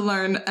trying to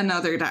learn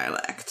another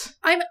dialect.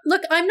 I'm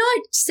not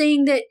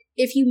saying that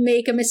if you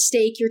make a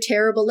mistake, you're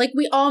terrible. Like,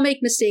 we all make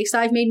mistakes.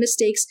 I've made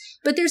mistakes.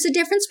 But there's a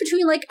difference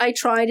between, like, I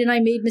tried and I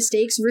made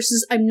mistakes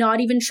versus I'm not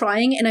even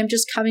trying and I'm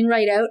just coming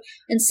right out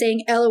and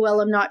saying,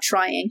 LOL, I'm not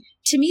trying.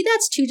 to me,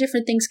 that's two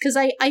different things, because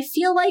I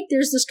feel like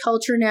there's this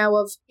culture now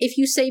of, if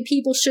you say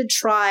people should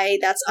try,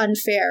 that's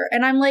unfair.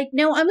 And I'm like,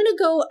 no, I'm going to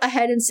go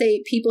ahead and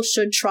say people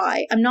should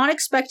try. I'm not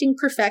expecting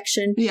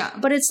perfection. Yeah.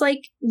 But it's like,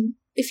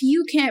 if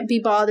you can't be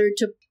bothered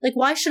to, like,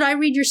 why should I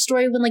read your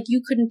story when, like, you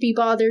couldn't be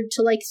bothered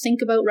to, like, think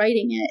about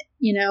writing it,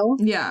 you know?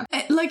 Yeah.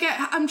 Like,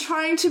 I'm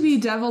trying to be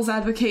devil's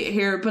advocate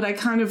here, but I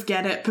kind of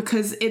get it,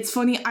 because it's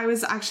funny. I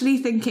was actually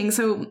thinking,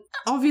 so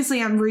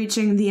obviously I'm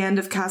reaching the end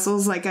of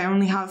Castles, like, I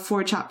only have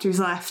 4 chapters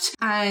left,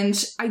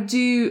 and I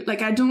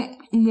don't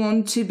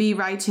want to be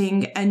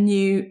writing a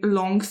new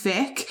long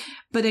fic,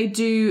 but I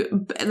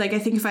do, like, I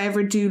think if I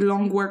ever do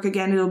long work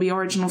again, it'll be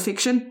original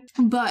fiction.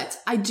 But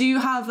I do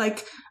have,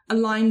 like,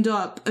 lined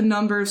up a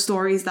number of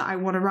stories that I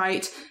want to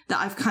write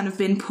that I've kind of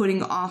been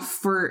putting off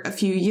for a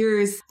few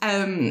years,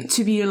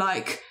 to be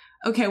like,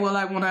 okay, well,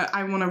 I want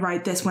to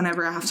write this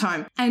whenever I have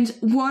time. And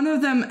one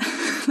of them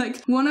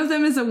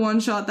is a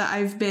one shot that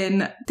I've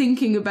been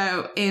thinking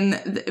about in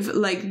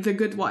The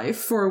Good Wife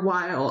for a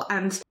while.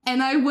 And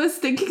I was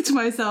thinking to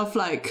myself,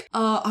 like,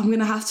 I'm going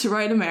to have to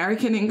write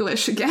American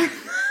English again.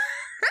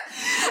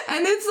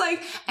 And it's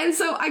like, and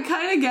so I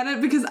kind of get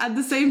it, because at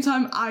the same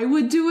time I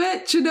would do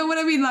it. Do you know what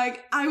I mean?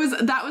 Like,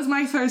 that was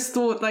my first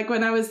thought, like,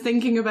 when I was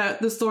thinking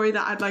about the story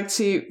that I'd like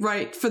to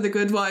write for The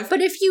Good Wife.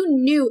 But if you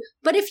knew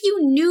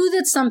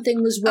that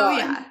something was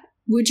wrong,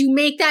 would you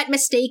make that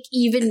mistake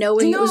even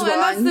knowing it was wrong? No,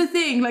 and that's the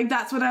thing. Like,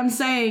 that's what I'm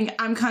saying.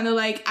 I'm kind of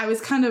like, I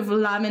was kind of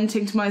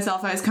lamenting to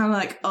myself. I was kind of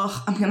like,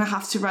 oh, I'm going to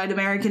have to write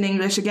American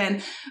English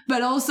again.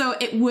 But also,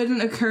 it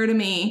wouldn't occur to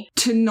me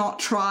to not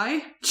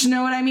try. Do you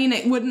know what I mean?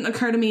 It wouldn't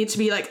occur to me to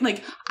be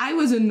like, I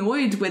was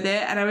annoyed with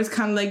it. And I was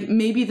kind of like,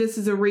 maybe this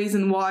is a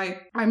reason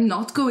why I'm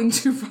not going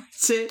to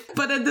write it.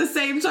 But at the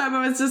same time,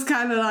 I was just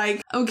kind of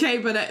like, okay,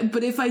 but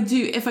if I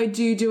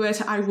do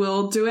it, I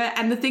will do it.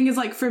 And the thing is,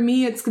 like, for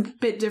me, it's a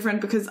bit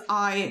different, because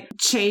I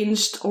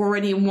changed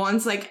already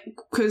once, like,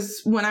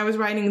 because when I was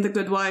writing The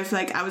Good Wife,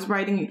 like, I was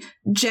writing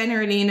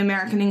generally in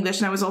American English,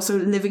 and I was also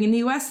living in the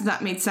US, so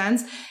that made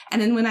sense.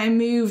 And then when I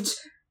moved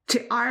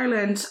to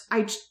Ireland,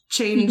 I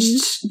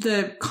changed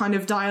the kind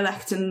of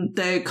dialect and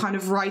the kind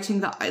of writing,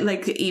 that,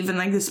 like, even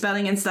like the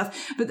spelling and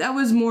stuff. But that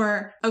was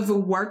more of a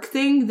work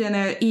thing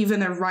than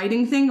even a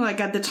writing thing.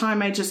 Like, at the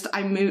time,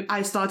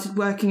 I started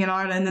working in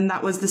Ireland, and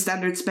that was the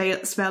standard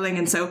spelling.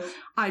 And so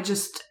I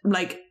just,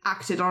 like,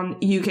 acted on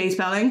UK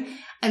spelling.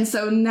 And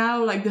so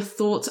now, like, the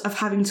thought of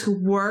having to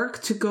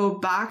work to go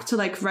back to,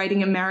 like,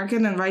 writing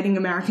American and writing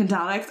American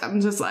dialect,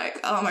 I'm just like,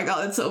 oh my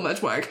God, it's so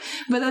much work.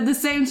 But at the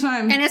same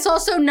time... And it's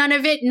also none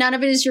of it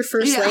is your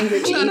first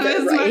language either, none of it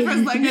is right? my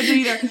first language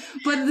either.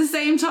 But at the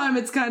same time,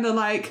 it's kind of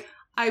like,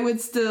 I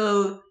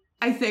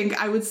think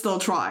I would still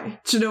try.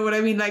 Do you know what I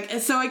mean? Like,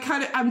 so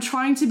I'm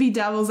trying to be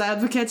devil's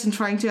advocate and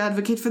trying to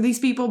advocate for these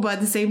people, but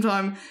at the same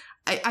time,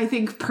 I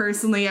think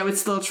personally I would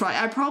still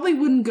try. I probably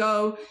wouldn't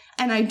go,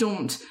 and I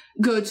don't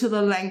go to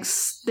the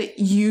lengths that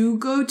you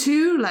go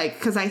to, like,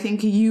 because I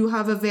think you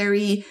have a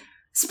very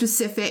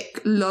specific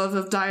love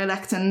of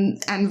dialect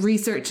and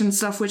research and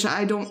stuff, which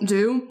I don't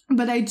do.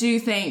 But I do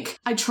think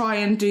I try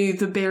and do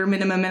the bare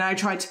minimum, and I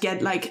try to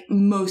get, like,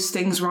 most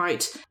things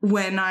right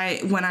when I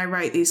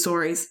write these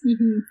stories.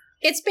 Mm-hmm.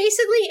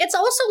 It's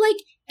also like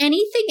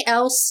anything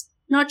else,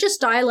 not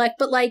just dialect,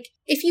 but, like,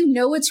 if you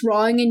know it's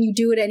wrong and you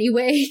do it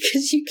anyway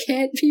because you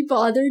can't be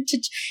bothered to...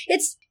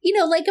 It's, you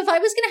know, like, if I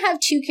was going to have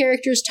 2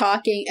 characters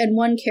talking and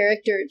one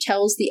character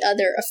tells the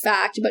other a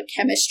fact about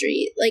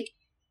chemistry, like,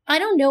 I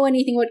don't know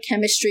anything about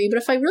chemistry,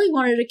 but if I really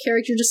wanted a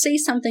character to say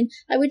something,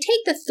 I would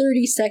take the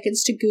 30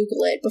 seconds to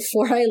Google it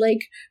before I,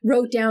 like,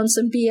 wrote down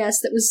some BS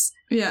that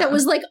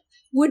was like,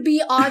 would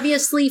be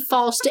obviously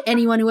false to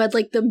anyone who had,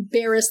 like, the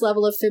barest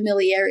level of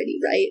familiarity,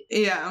 right?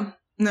 Yeah.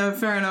 No,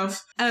 fair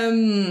enough.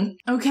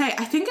 Okay,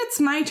 I think it's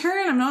my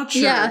turn. I'm not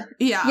sure.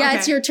 Yeah, okay.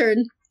 It's your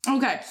turn.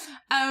 Okay.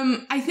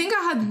 I think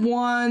I had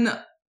one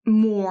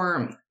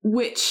more,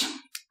 which,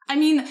 I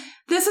mean,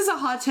 this is a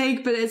hot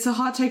take, but it's a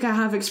hot take I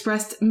have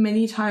expressed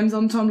many times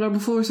on Tumblr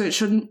before, so it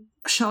shouldn't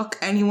shock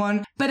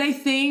anyone. But I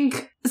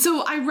think,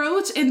 so I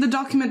wrote in the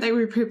document that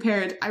we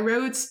prepared, I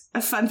wrote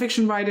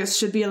fanfiction writers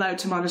should be allowed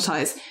to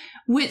monetize,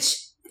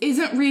 which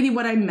isn't really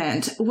what I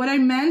meant. What I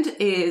meant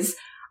is,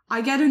 I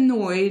get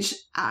annoyed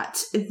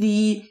at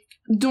the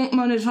don't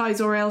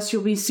monetize or else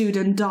you'll be sued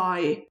and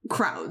die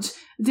crowd.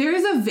 There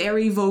is a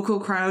very vocal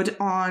crowd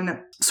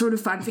on sort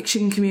of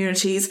fanfiction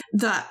communities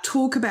that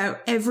talk about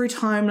every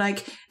time,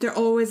 like, they're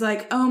always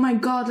like, oh my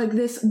God, like,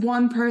 this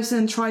one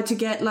person tried to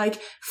get, like,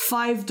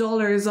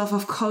 $5 off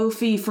of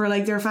Ko-fi for,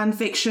 like, their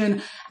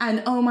fanfiction,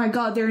 and oh my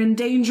God, they're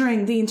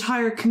endangering the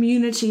entire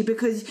community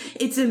because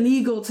it's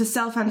illegal to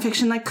sell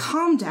fanfiction. Like,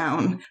 calm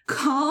down.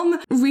 Calm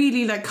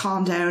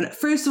down.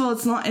 First of all,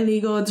 it's not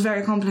illegal, it's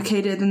very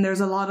complicated, and there's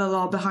a lot of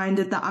law behind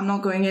it that I'm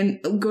not going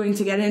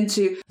to get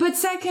into. But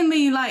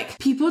secondly, like,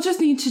 people just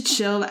need to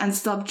chill and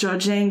stop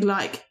judging,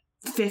 like,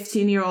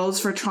 15-year-olds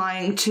for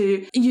trying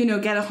to, you know,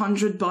 get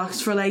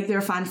 $100 for, like,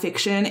 their fan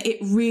fiction. It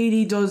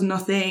really does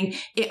nothing.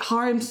 It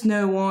harms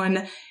no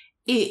one.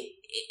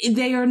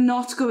 they are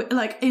not going,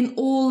 like, in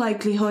all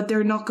likelihood,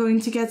 they're not going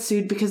to get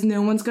sued because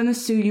no one's going to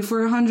sue you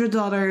for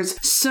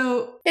 $100.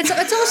 So it's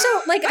also,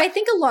 like, I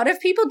think a lot of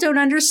people don't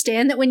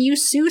understand that when you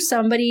sue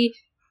somebody,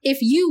 if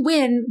you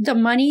win, the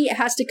money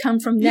has to come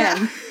from them.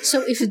 Yeah.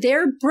 So if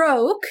they're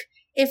broke,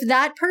 if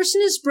that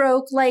person is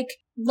broke, like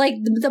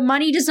the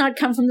money does not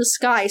come from the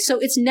sky. So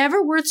it's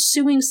never worth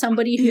suing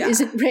somebody who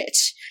isn't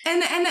rich.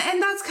 And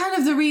that's kind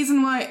of the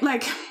reason why,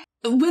 like,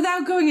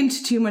 without going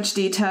into too much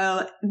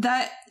detail,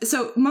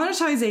 so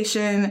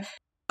monetization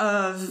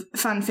of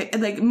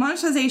fanfic, like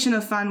monetization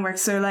of fan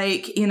works, or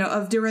like, you know,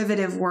 of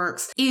derivative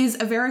works, is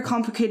a very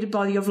complicated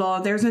body of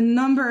law. There's a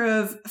number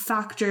of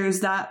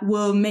factors that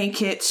will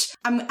make it,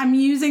 I'm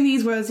using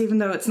these words even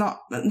though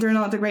they're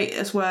not the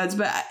greatest words,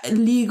 but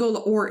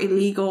legal or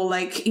illegal,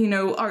 like, you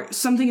know, or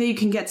something that you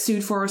can get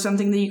sued for or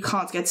something that you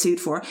can't get sued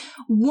for.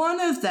 One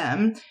of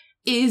them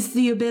is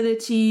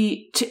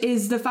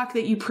the fact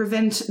that you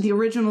prevent the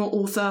original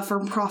author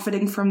from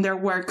profiting from their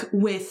work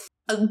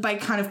by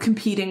kind of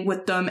competing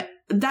with them.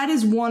 That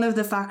is one of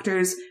the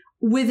factors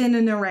within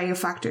an array of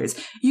factors.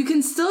 You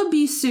can still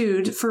be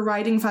sued for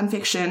writing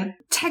fanfiction.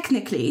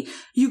 Technically,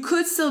 you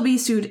could still be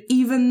sued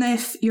even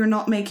if you're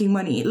not making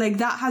money. Like,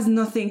 that has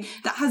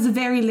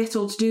very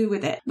little to do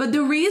with it. But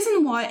the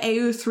reason why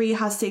AO3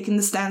 has taken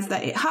the stance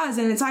that it has,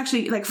 and it's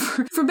actually, like,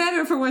 for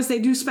better or for worse, they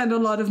do spend a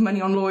lot of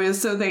money on lawyers,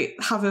 so they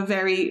have a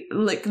very,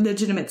 like,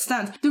 legitimate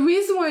stance. The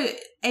reason why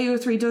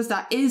AO3 does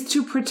that is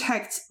to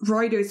protect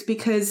writers,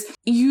 because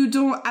you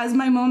don't, as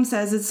my mom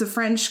says, it's a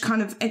French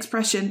kind of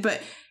expression, but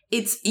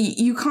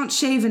you can't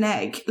shave an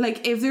egg.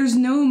 Like, if there's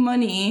no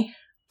money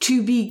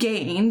to be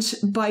gained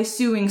by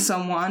suing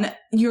someone,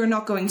 you're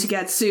not going to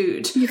get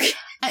sued.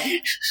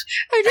 I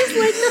just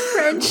like the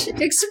French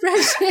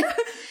expression.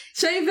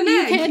 Shave an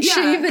egg. Can't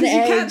shave an egg.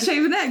 You can't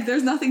shave an egg.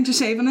 There's nothing to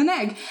shave on an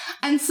egg.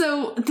 And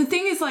so the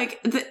thing is,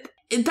 like,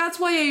 that's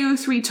why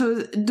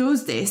AO3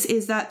 does this,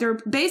 is that they're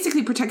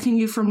basically protecting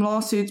you from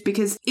lawsuits,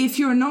 because if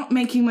you're not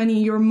making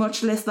money, you're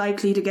much less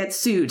likely to get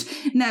sued.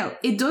 Now,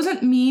 it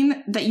doesn't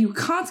mean that you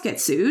can't get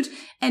sued.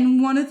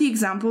 And one of the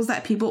examples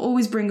that people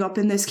always bring up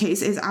in this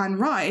case is Anne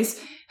Rice,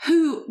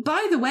 who,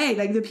 by the way,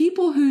 like, the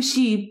people who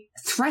she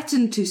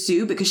threatened to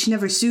sue, because she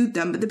never sued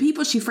them, but the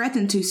people she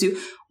threatened to sue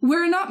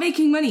were not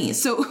making money.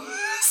 So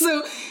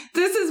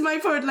this is my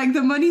point. Like,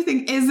 the money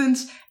thing isn't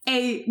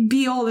a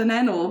be all and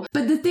end all.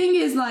 But the thing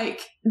is,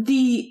 like,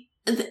 the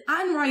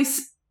Anne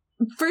Rice,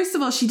 first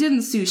of all, she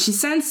didn't sue. She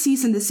sent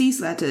cease and desist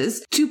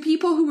letters to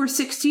people who were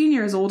 16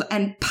 years old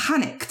and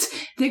panicked.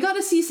 They got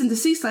a cease and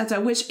desist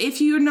letter, which,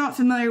 if you're not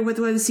familiar with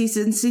what a cease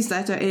and desist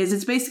letter is,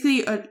 it's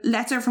basically a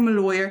letter from a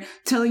lawyer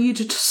telling you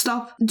to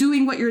stop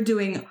doing what you're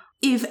doing.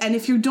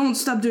 If you don't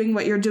stop doing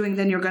what you're doing,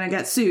 then you're going to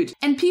get sued.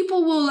 And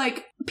people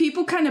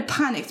kind of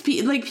panicked.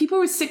 People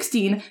were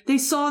 16, they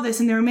saw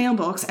this in their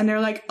mailbox, and they're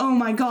like, oh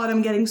my God,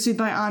 I'm getting sued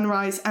by Anne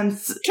Rice. And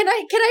Can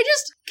I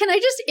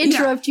just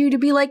interrupt you to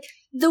be like,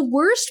 the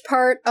worst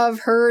part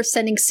of her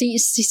sending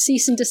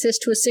cease and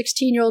desist to a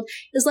 16-year-old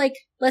is, like,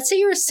 let's say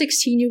you're a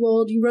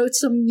 16-year-old, you wrote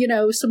some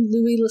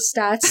Louis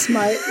Lestat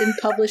smut and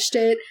published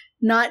it,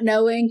 not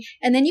knowing,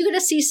 and then you get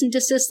a cease and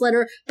desist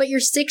letter, but you're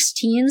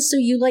 16, so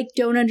you, like,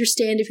 don't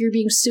understand if you're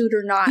being sued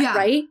or not,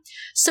 right?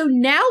 So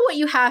now what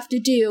you have to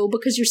do,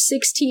 because you're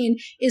 16,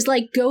 is,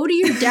 like, go to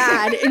your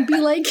dad and be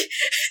like, Daddy,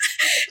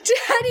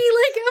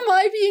 like, am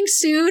I being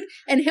sued?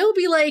 And he'll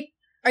be like,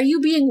 are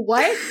you being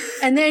what?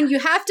 And then you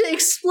have to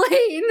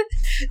explain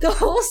the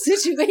whole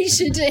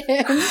situation to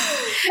him.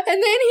 And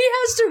then he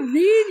has to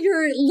read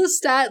your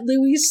Lestat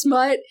Louis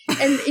smut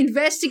and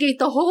investigate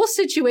the whole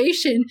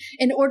situation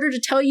in order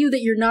to tell you that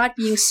you're not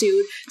being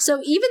sued.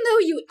 So even though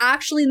you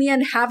actually in the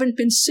end haven't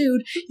been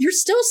sued, you're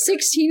still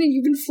 16 and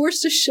you've been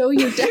forced to show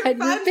your dad your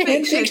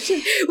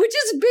fanfiction, which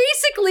is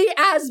basically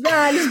as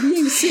bad as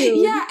being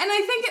sued. Yeah, and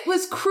I think it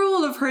was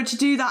cruel of her to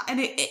do that, and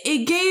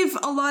it gave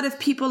a lot of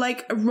people,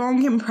 like,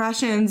 wrong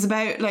impressions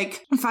about,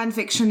 like, fan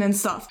fiction and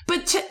stuff.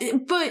 But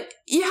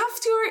you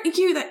have to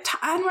argue that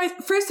Anne Rice,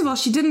 first of all,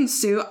 she didn't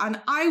sue, and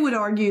I would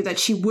argue that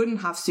she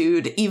wouldn't have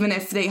sued even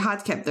if they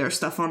had kept their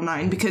stuff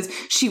online, because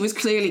she was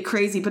clearly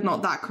crazy, but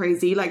not that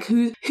crazy. Like,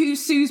 who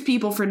sues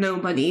people for no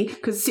money?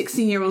 Because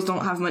 16-year-olds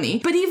don't have money.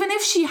 But even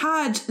if she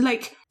had,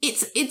 like,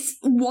 it's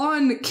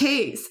one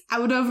case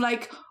out of,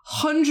 like,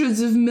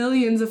 hundreds of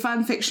millions of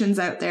fan fictions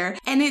out there,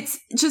 and it's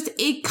just,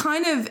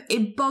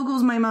 it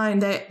boggles my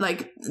mind that,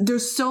 like,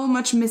 there's so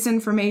much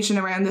misinformation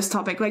around this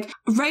topic. Like,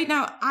 right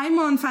now, I'm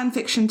on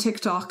fanfiction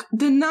TikTok.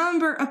 The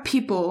number of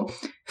people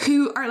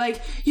who are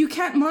like, you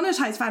can't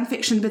monetize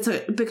fanfiction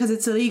because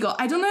it's illegal.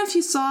 I don't know if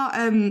you saw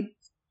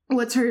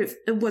what's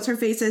her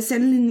face is,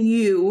 Celine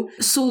Liu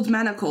sold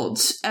Manacled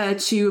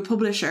to a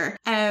publisher.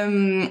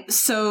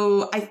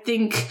 So I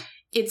think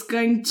it's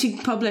going to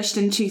be published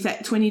in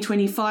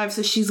 2025,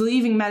 so she's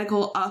leaving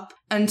medical up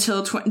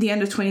until the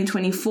end of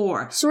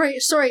 2024.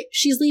 Sorry,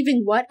 she's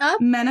leaving what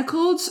up?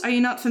 Menacled? Are you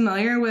not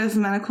familiar with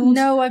Menacled?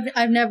 No,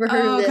 I've never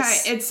heard of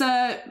this. Okay, it's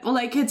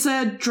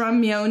a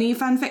Dramione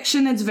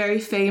fanfiction. It's very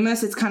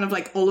famous. It's kind of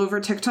like all over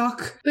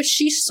TikTok. But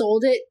she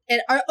sold it,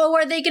 and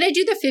are they gonna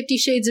do the 50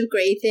 Shades of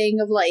Grey thing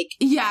of like?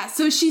 Yeah,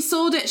 so she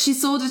sold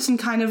it and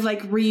kind of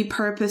like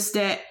repurposed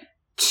it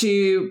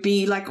to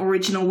be like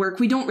original work.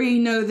 We don't really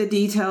know the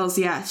details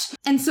yet.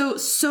 And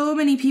so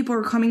many people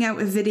are coming out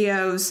with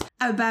videos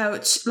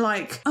about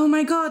like, oh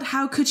my god,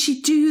 how could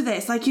she do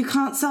this? Like, you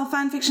can't sell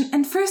fanfiction.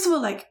 And first of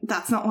all, like,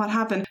 that's not what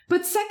happened.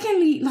 But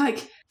secondly,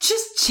 like,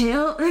 just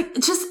chill. Like,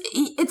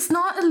 it's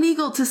not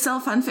illegal to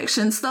sell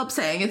fanfiction. Stop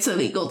saying it's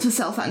illegal to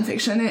sell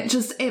fanfiction.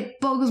 It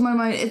boggles my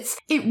mind.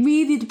 It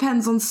really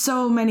depends on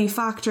so many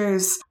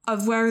factors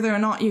of whether or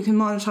not you can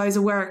monetize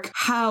a work,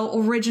 how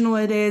original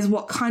it is,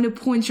 what kind of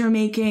point you're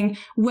making,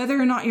 whether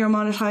or not you're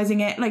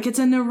monetizing it. Like, it's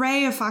an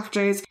array of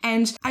factors.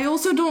 And I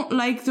also don't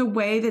like the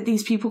way that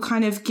these people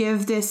kind of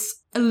give this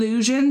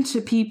illusion to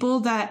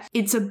people that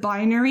it's a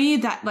binary,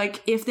 that like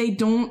if they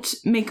don't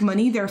make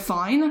money they're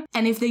fine,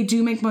 and if they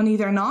do make money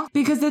they're not.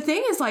 Because the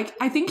thing is, like,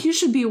 I think you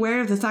should be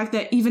aware of the fact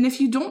that even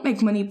if you don't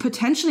make money,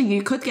 potentially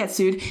you could get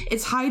sued.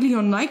 It's highly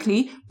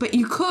unlikely, but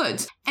you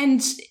could.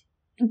 And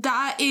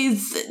that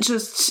is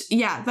just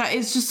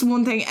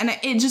one thing. And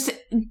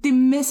the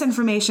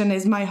misinformation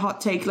is my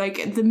hot take.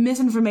 Like, the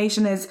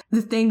misinformation is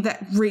the thing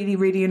that really,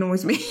 really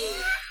annoys me.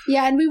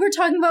 Yeah, and we were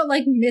talking about,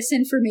 like,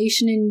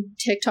 misinformation in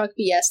TikTok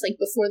BS, like,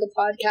 before the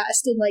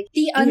podcast, and, like,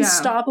 the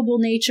unstoppable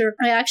nature.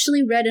 I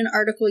actually read an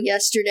article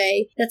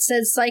yesterday that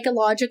says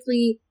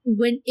psychologically,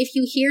 if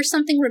you hear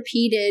something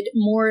repeated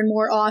more and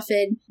more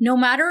often, no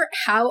matter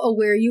how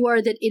aware you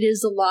are that it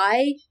is a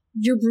lie,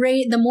 your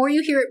brain, the more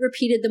you hear it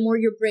repeated, the more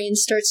your brain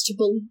starts to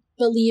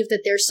believe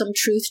that there's some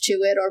truth to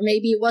it, or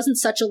maybe it wasn't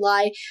such a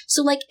lie.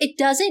 So, like, it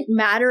doesn't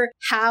matter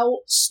how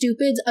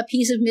stupid a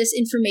piece of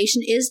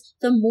misinformation is,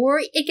 the more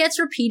it gets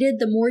repeated,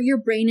 the more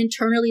your brain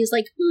internally is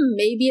like,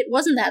 maybe it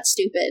wasn't that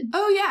stupid.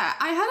 Oh yeah,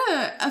 I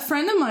had a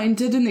friend of mine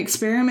did an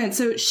experiment.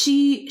 So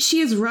she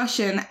is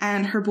Russian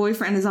and her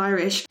boyfriend is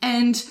Irish,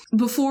 and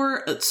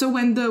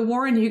when the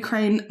war in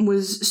Ukraine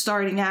was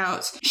starting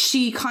out,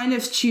 she kind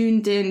of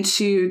tuned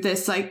into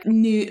this like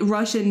new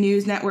Russian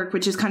news network,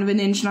 which is kind of an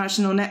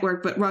international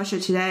network, but Russia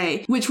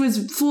Today, which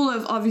was full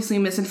of obviously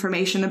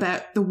misinformation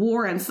about the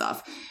war and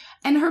stuff.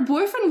 And her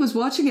boyfriend was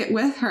watching it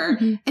with her,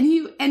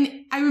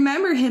 and I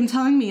remember him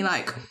telling me,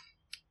 like,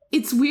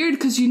 it's weird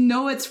because you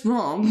know it's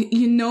wrong,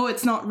 you know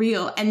it's not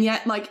real, and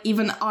yet, like,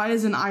 even I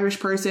as an Irish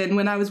person,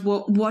 when I was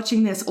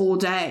watching this all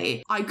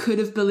day, I could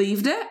have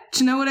believed it.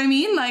 Do you know what I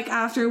mean? Like,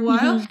 after a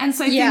while. And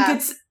so I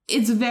think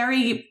it's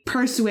very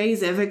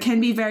persuasive. It can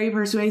be very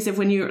persuasive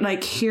when you're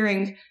like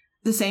hearing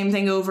the same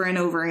thing over and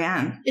over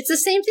again. It's the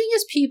same thing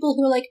as people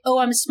who are like, oh,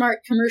 I'm smart,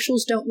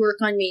 commercials don't work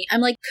on me.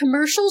 I'm like,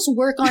 commercials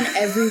work on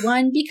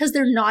everyone because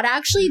they're not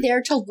actually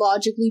there to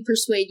logically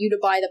persuade you to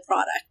buy the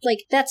product. Like,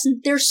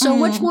 they're so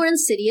much more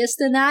insidious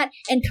than that,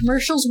 and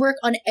commercials work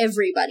on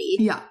everybody.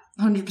 Yeah.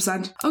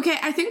 100%. Okay,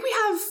 I think we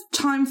have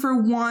time for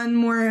one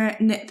more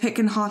nitpick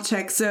and hot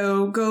take,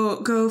 so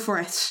go for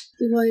it.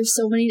 I have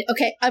so many.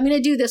 Okay, I'm going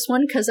to do this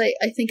one because I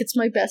think it's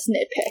my best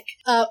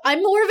nitpick.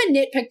 I'm more of a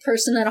nitpick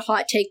person than a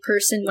hot take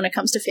person when it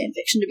comes to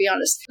fanfiction, to be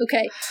honest.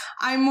 Okay.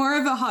 I'm more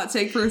of a hot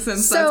take person,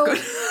 so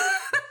that's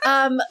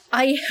good.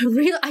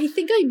 I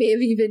think I may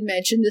have even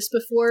mentioned this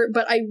before,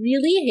 but I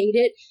really hate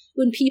it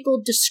when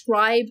people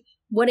describe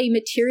what a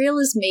material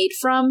is made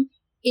from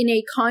in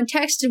a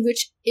context in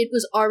which it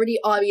was already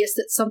obvious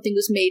that something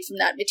was made from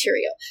that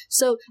material.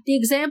 So the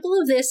example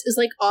of this is,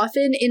 like,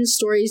 often in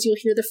stories you'll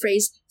hear the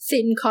phrase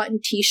thin cotton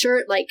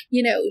t-shirt, like,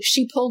 you know,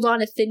 she pulled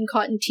on a thin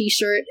cotton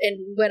t-shirt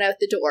and went out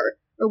the door,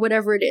 or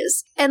whatever it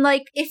is. And,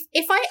 like,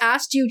 if I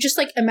asked you, just,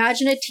 like,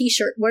 imagine a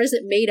t-shirt, what is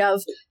it made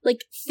of?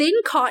 Like, thin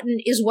cotton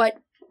is what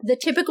the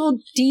typical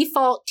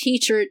default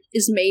t-shirt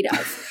is made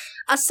of.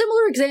 A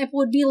similar example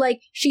would be,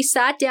 like, she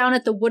sat down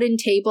at the wooden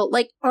table.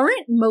 Like,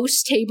 aren't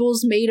most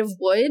tables made of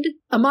wood?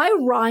 Am I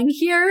wrong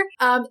here?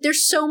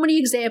 There's so many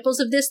examples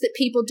of this that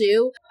people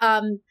do.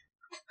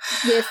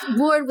 With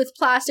wood, with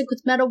plastic,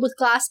 with metal, with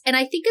glass. And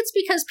I think it's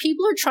because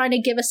people are trying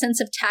to give a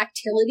sense of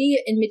tactility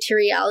and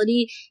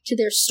materiality to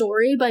their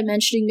story by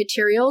mentioning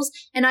materials.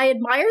 And I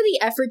admire the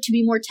effort to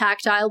be more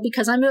tactile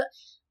because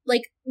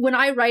when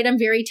I write, I'm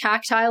very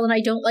tactile, and I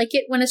don't like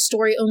it when a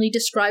story only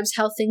describes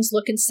how things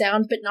look and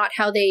sound, but not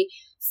how they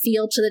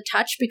feel to the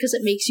touch, because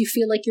it makes you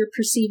feel like you're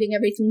perceiving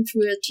everything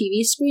through a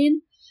TV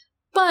screen.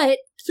 But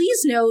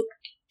please note,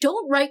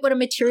 don't write what a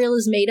material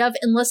is made of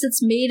unless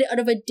it's made out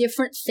of a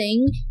different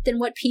thing than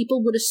what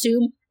people would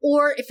assume,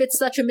 or if it's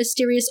such a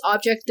mysterious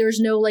object, there's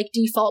no, like,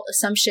 default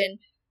assumption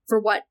for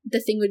what the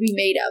thing would be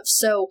made of.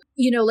 So,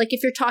 you know, like,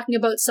 if you're talking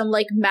about some,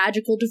 like,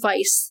 magical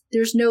device,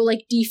 there's no,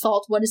 like,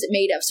 default what is it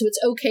made of, so it's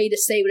okay to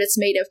say what it's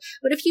made of.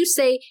 But if you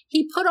say,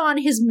 he put on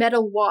his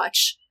metal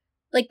watch,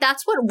 like,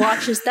 that's what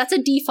watches, that's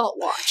a default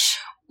watch,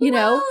 you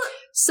know?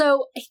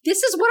 So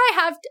this is what I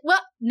have.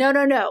 Well,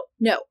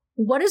 no.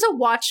 What is a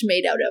watch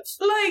made out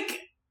of? Like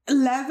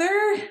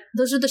leather?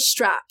 Those are the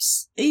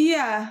straps.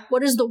 Yeah.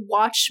 What is the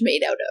watch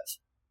made out of?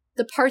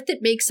 The part that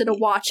makes it a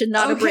watch and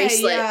not a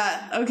bracelet.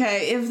 Yeah,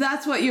 okay, if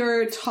that's what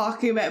you're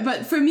talking about.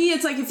 But for me,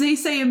 it's like if they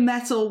say a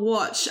metal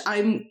watch,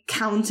 I'm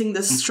counting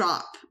the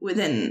strap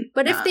within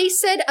But that. if they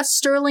said a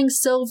sterling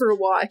silver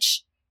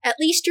watch, at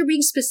least you're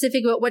being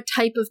specific about what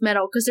type of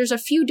metal, because there's a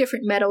few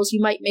different metals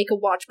you might make a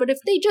watch. But if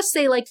they just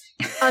say like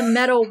a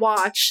metal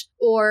watch,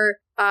 or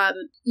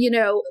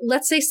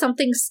let's say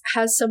something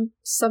has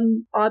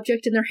some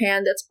object in their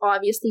hand that's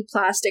obviously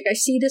plastic. I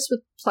see this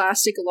with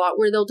plastic a lot,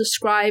 where they'll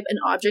describe an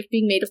object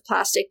being made of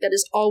plastic that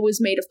is always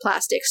made of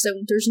plastic, so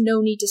there's no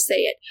need to say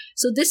it.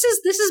 So this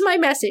is my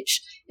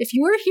message. If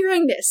you are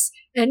hearing this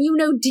and you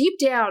know deep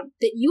down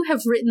that you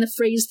have written the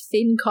phrase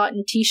thin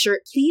cotton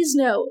t-shirt, please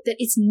know that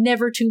it's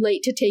never too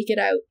late to take it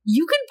out.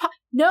 You can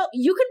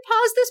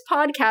pause this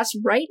podcast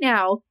right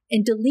now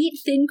and delete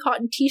thin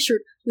cotton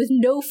t-shirt with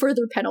no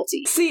further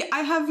penalty. See,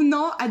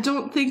 I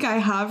don't think I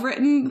have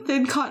written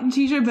thin cotton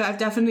t-shirt, but I've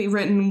definitely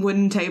written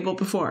wooden table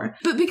before.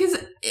 But because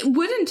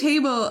wooden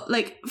table,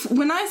 like,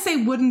 when I say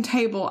wooden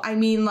table, I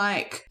mean,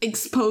 like,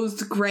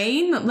 exposed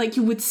grain, like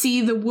you would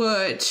see the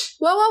wood.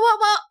 Well,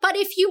 but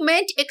if you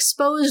meant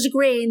exposed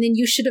grain, then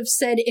you should have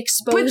said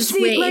exposed grain. But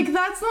see, like,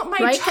 that's not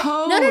my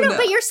tone. No,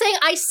 but you're saying,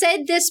 I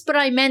said this, but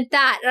I meant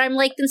that. And I'm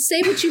like, then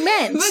say what you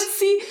meant. But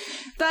see,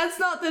 that's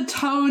not the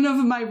tone of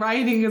my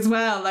writing as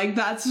well. Like,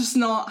 that's just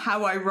not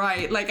how I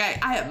write. Like,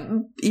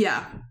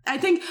 I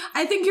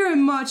think you're a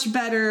much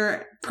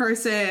better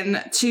person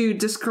to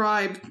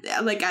describe,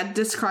 like, at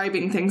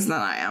describing things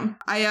than I am.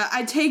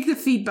 I take the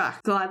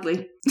feedback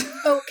gladly.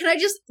 Oh, can I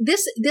just,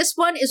 this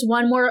one is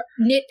one more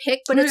nitpick,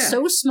 but it's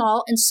so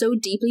small and so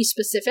deeply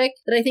specific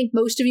that I think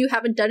most of you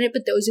haven't done it,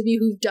 but those of you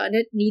who've done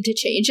it need to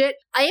change it.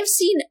 I have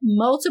seen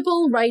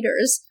multiple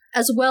writers,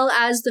 as well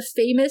as the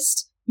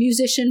famous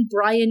musician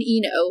Brian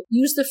Eno,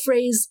 use the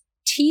phrase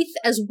teeth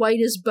as white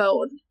as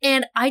bone.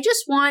 And I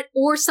just want,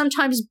 or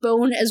sometimes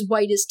bone as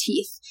white as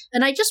teeth.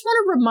 And I just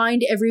want to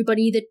remind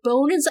everybody that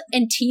bones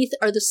and teeth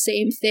are the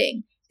same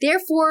thing.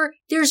 Therefore,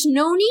 there's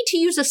no need to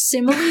use a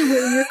simile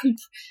where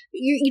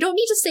you don't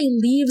need to say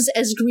leaves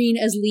as green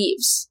as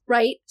leaves,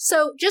 right?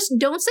 So just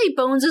don't say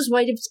bones as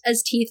white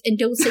as teeth, and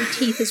don't say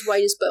teeth as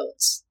white as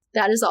bones.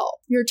 That is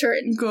all. Your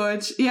turn.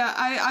 Good. Yeah,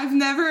 I've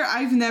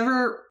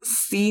never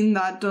seen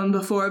that done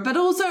before. But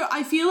also,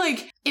 I feel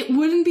like it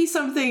wouldn't be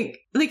something,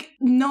 like,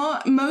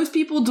 not, most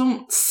people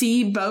don't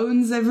see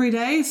bones every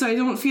day, so I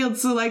don't feel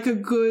it's like a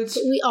good...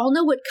 But we all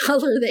know what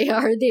color they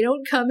are. They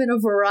don't come in a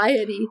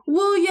variety.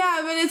 Well, yeah,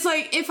 but it's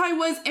like, if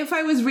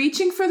I was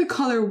reaching for the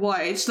color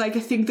white, like,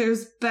 I think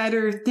there's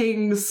better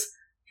things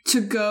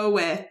to go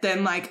with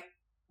than, like,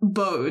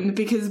 bone,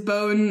 because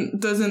bone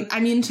doesn't, I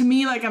mean, to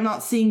me, like, I'm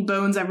not seeing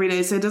bones every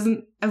day, so it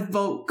doesn't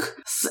evoke,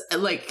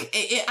 like,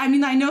 I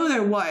mean, I know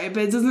they're white,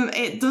 but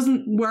it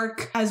doesn't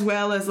work as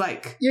well as,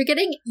 like... You're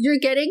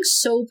getting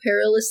so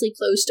perilously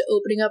close to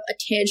opening up a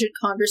tangent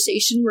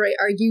conversation where I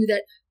argue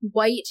that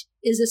white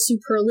is a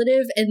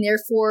superlative, and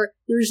therefore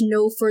there's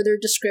no further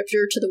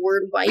descriptor to the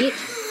word white.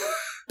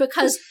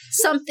 Because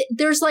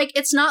there's like,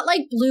 it's not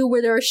like blue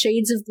where there are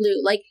shades of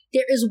blue. Like,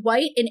 there is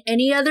white in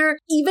any other,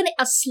 even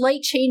a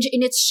slight change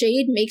in its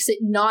shade makes it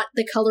not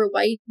the color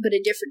white, but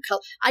a different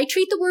color. I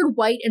treat the word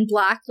white and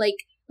black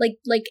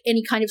like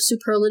any kind of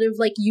superlative,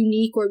 like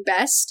unique or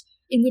best,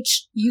 in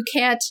which you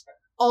can't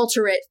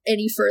alter it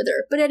any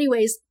further. But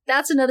anyways,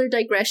 that's another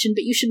digression,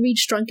 but you should read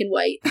Strunk in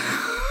White.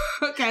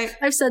 Okay.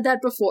 I've said that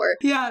before.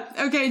 Yeah.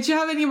 Okay. Do you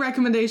have any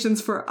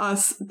recommendations for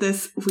us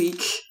this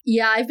week?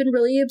 Yeah, I've been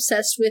really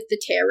obsessed with The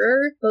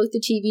Terror, both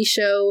the TV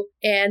show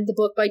and the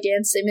book by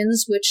Dan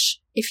Simmons, which,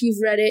 if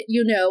you've read it,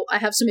 you know I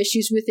have some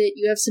issues with it.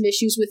 You have some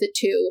issues with it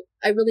too.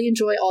 I really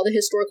enjoy all the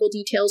historical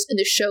details, and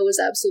the show is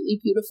absolutely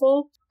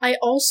beautiful.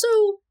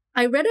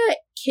 I read a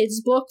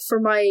kid's book for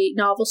my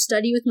novel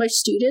study with my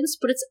students,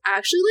 but it's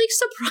actually, like,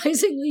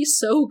 surprisingly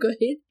so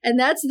good. And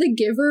that's The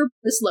Giver,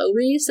 Miss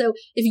Lowry. So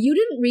if you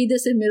didn't read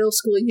this in middle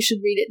school, you should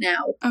read it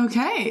now.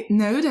 Okay,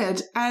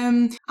 noted.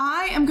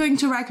 I am going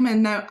to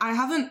recommend, now, I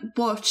haven't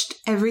watched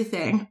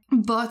everything,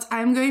 but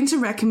I'm going to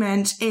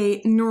recommend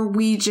a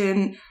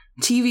Norwegian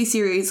TV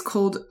series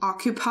called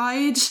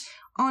Occupied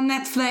on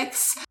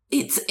Netflix.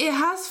 It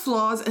has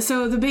flaws.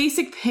 So the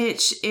basic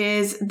pitch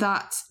is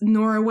that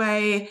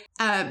Norway,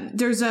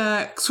 there's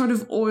a sort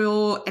of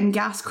oil and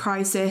gas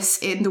crisis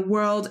in the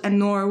world, and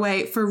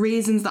Norway, for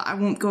reasons that I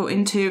won't go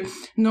into,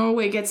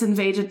 Norway gets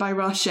invaded by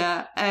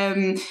Russia.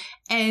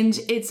 And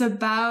it's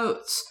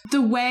about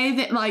the way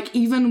that, like,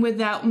 even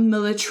without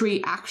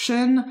military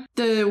action,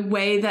 the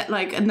way that,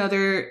 like,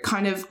 another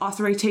kind of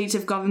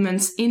authoritative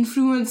government's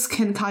influence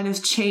can kind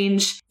of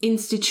change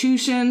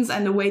institutions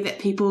and the way that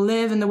people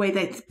live and the way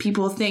that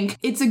people think.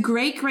 It's a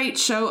great, great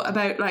show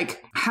about,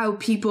 like, how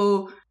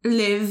people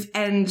live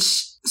and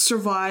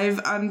survive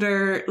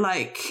under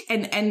like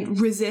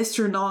and resist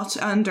or not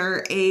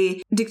under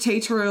a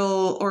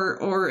dictatorial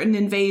or an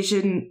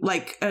invasion,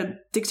 like a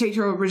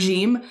dictatorial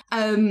regime.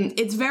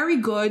 It's very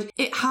good.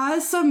 It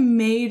has some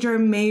major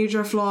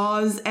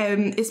flaws,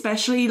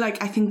 especially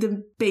like I think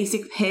the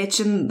basic pitch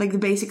and like the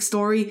basic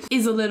story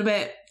is a little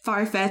bit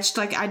far-fetched,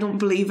 like I don't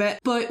believe it.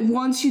 But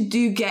once you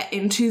do get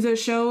into the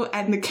show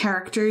and the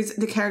characters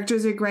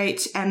are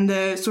great, and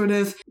the sort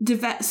of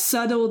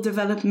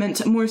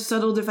more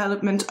subtle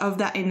development of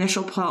that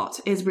initial plot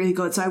is really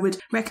good. So I would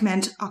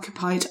recommend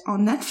Occupied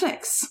on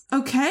Netflix.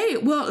 Okay,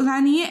 well,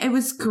 Lani, it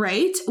was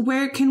great.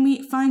 Where can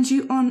we find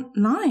you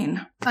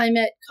online? I'm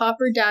at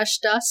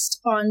Copper-Dust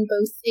on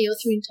both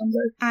AO3 and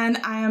Tumblr. And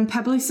I am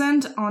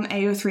Pebblysend on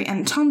AO3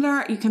 and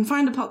Tumblr. You can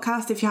find the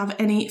podcast if you have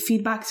any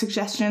feedback,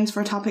 suggestions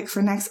for a topic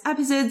for next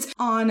episodes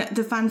on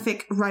the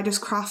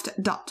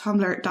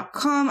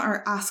fanficwriterscraft.tumblr.com.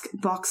 Our Ask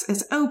box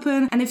is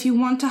open. And if you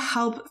want to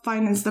help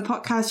finance the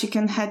podcast, you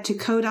can head to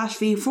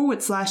ko-fi/the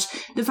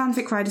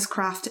Fanfic Writers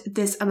Craft.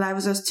 This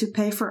allows us to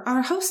pay for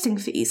our hosting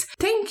fees.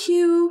 Thank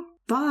you.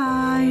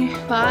 Bye.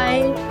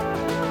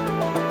 Bye.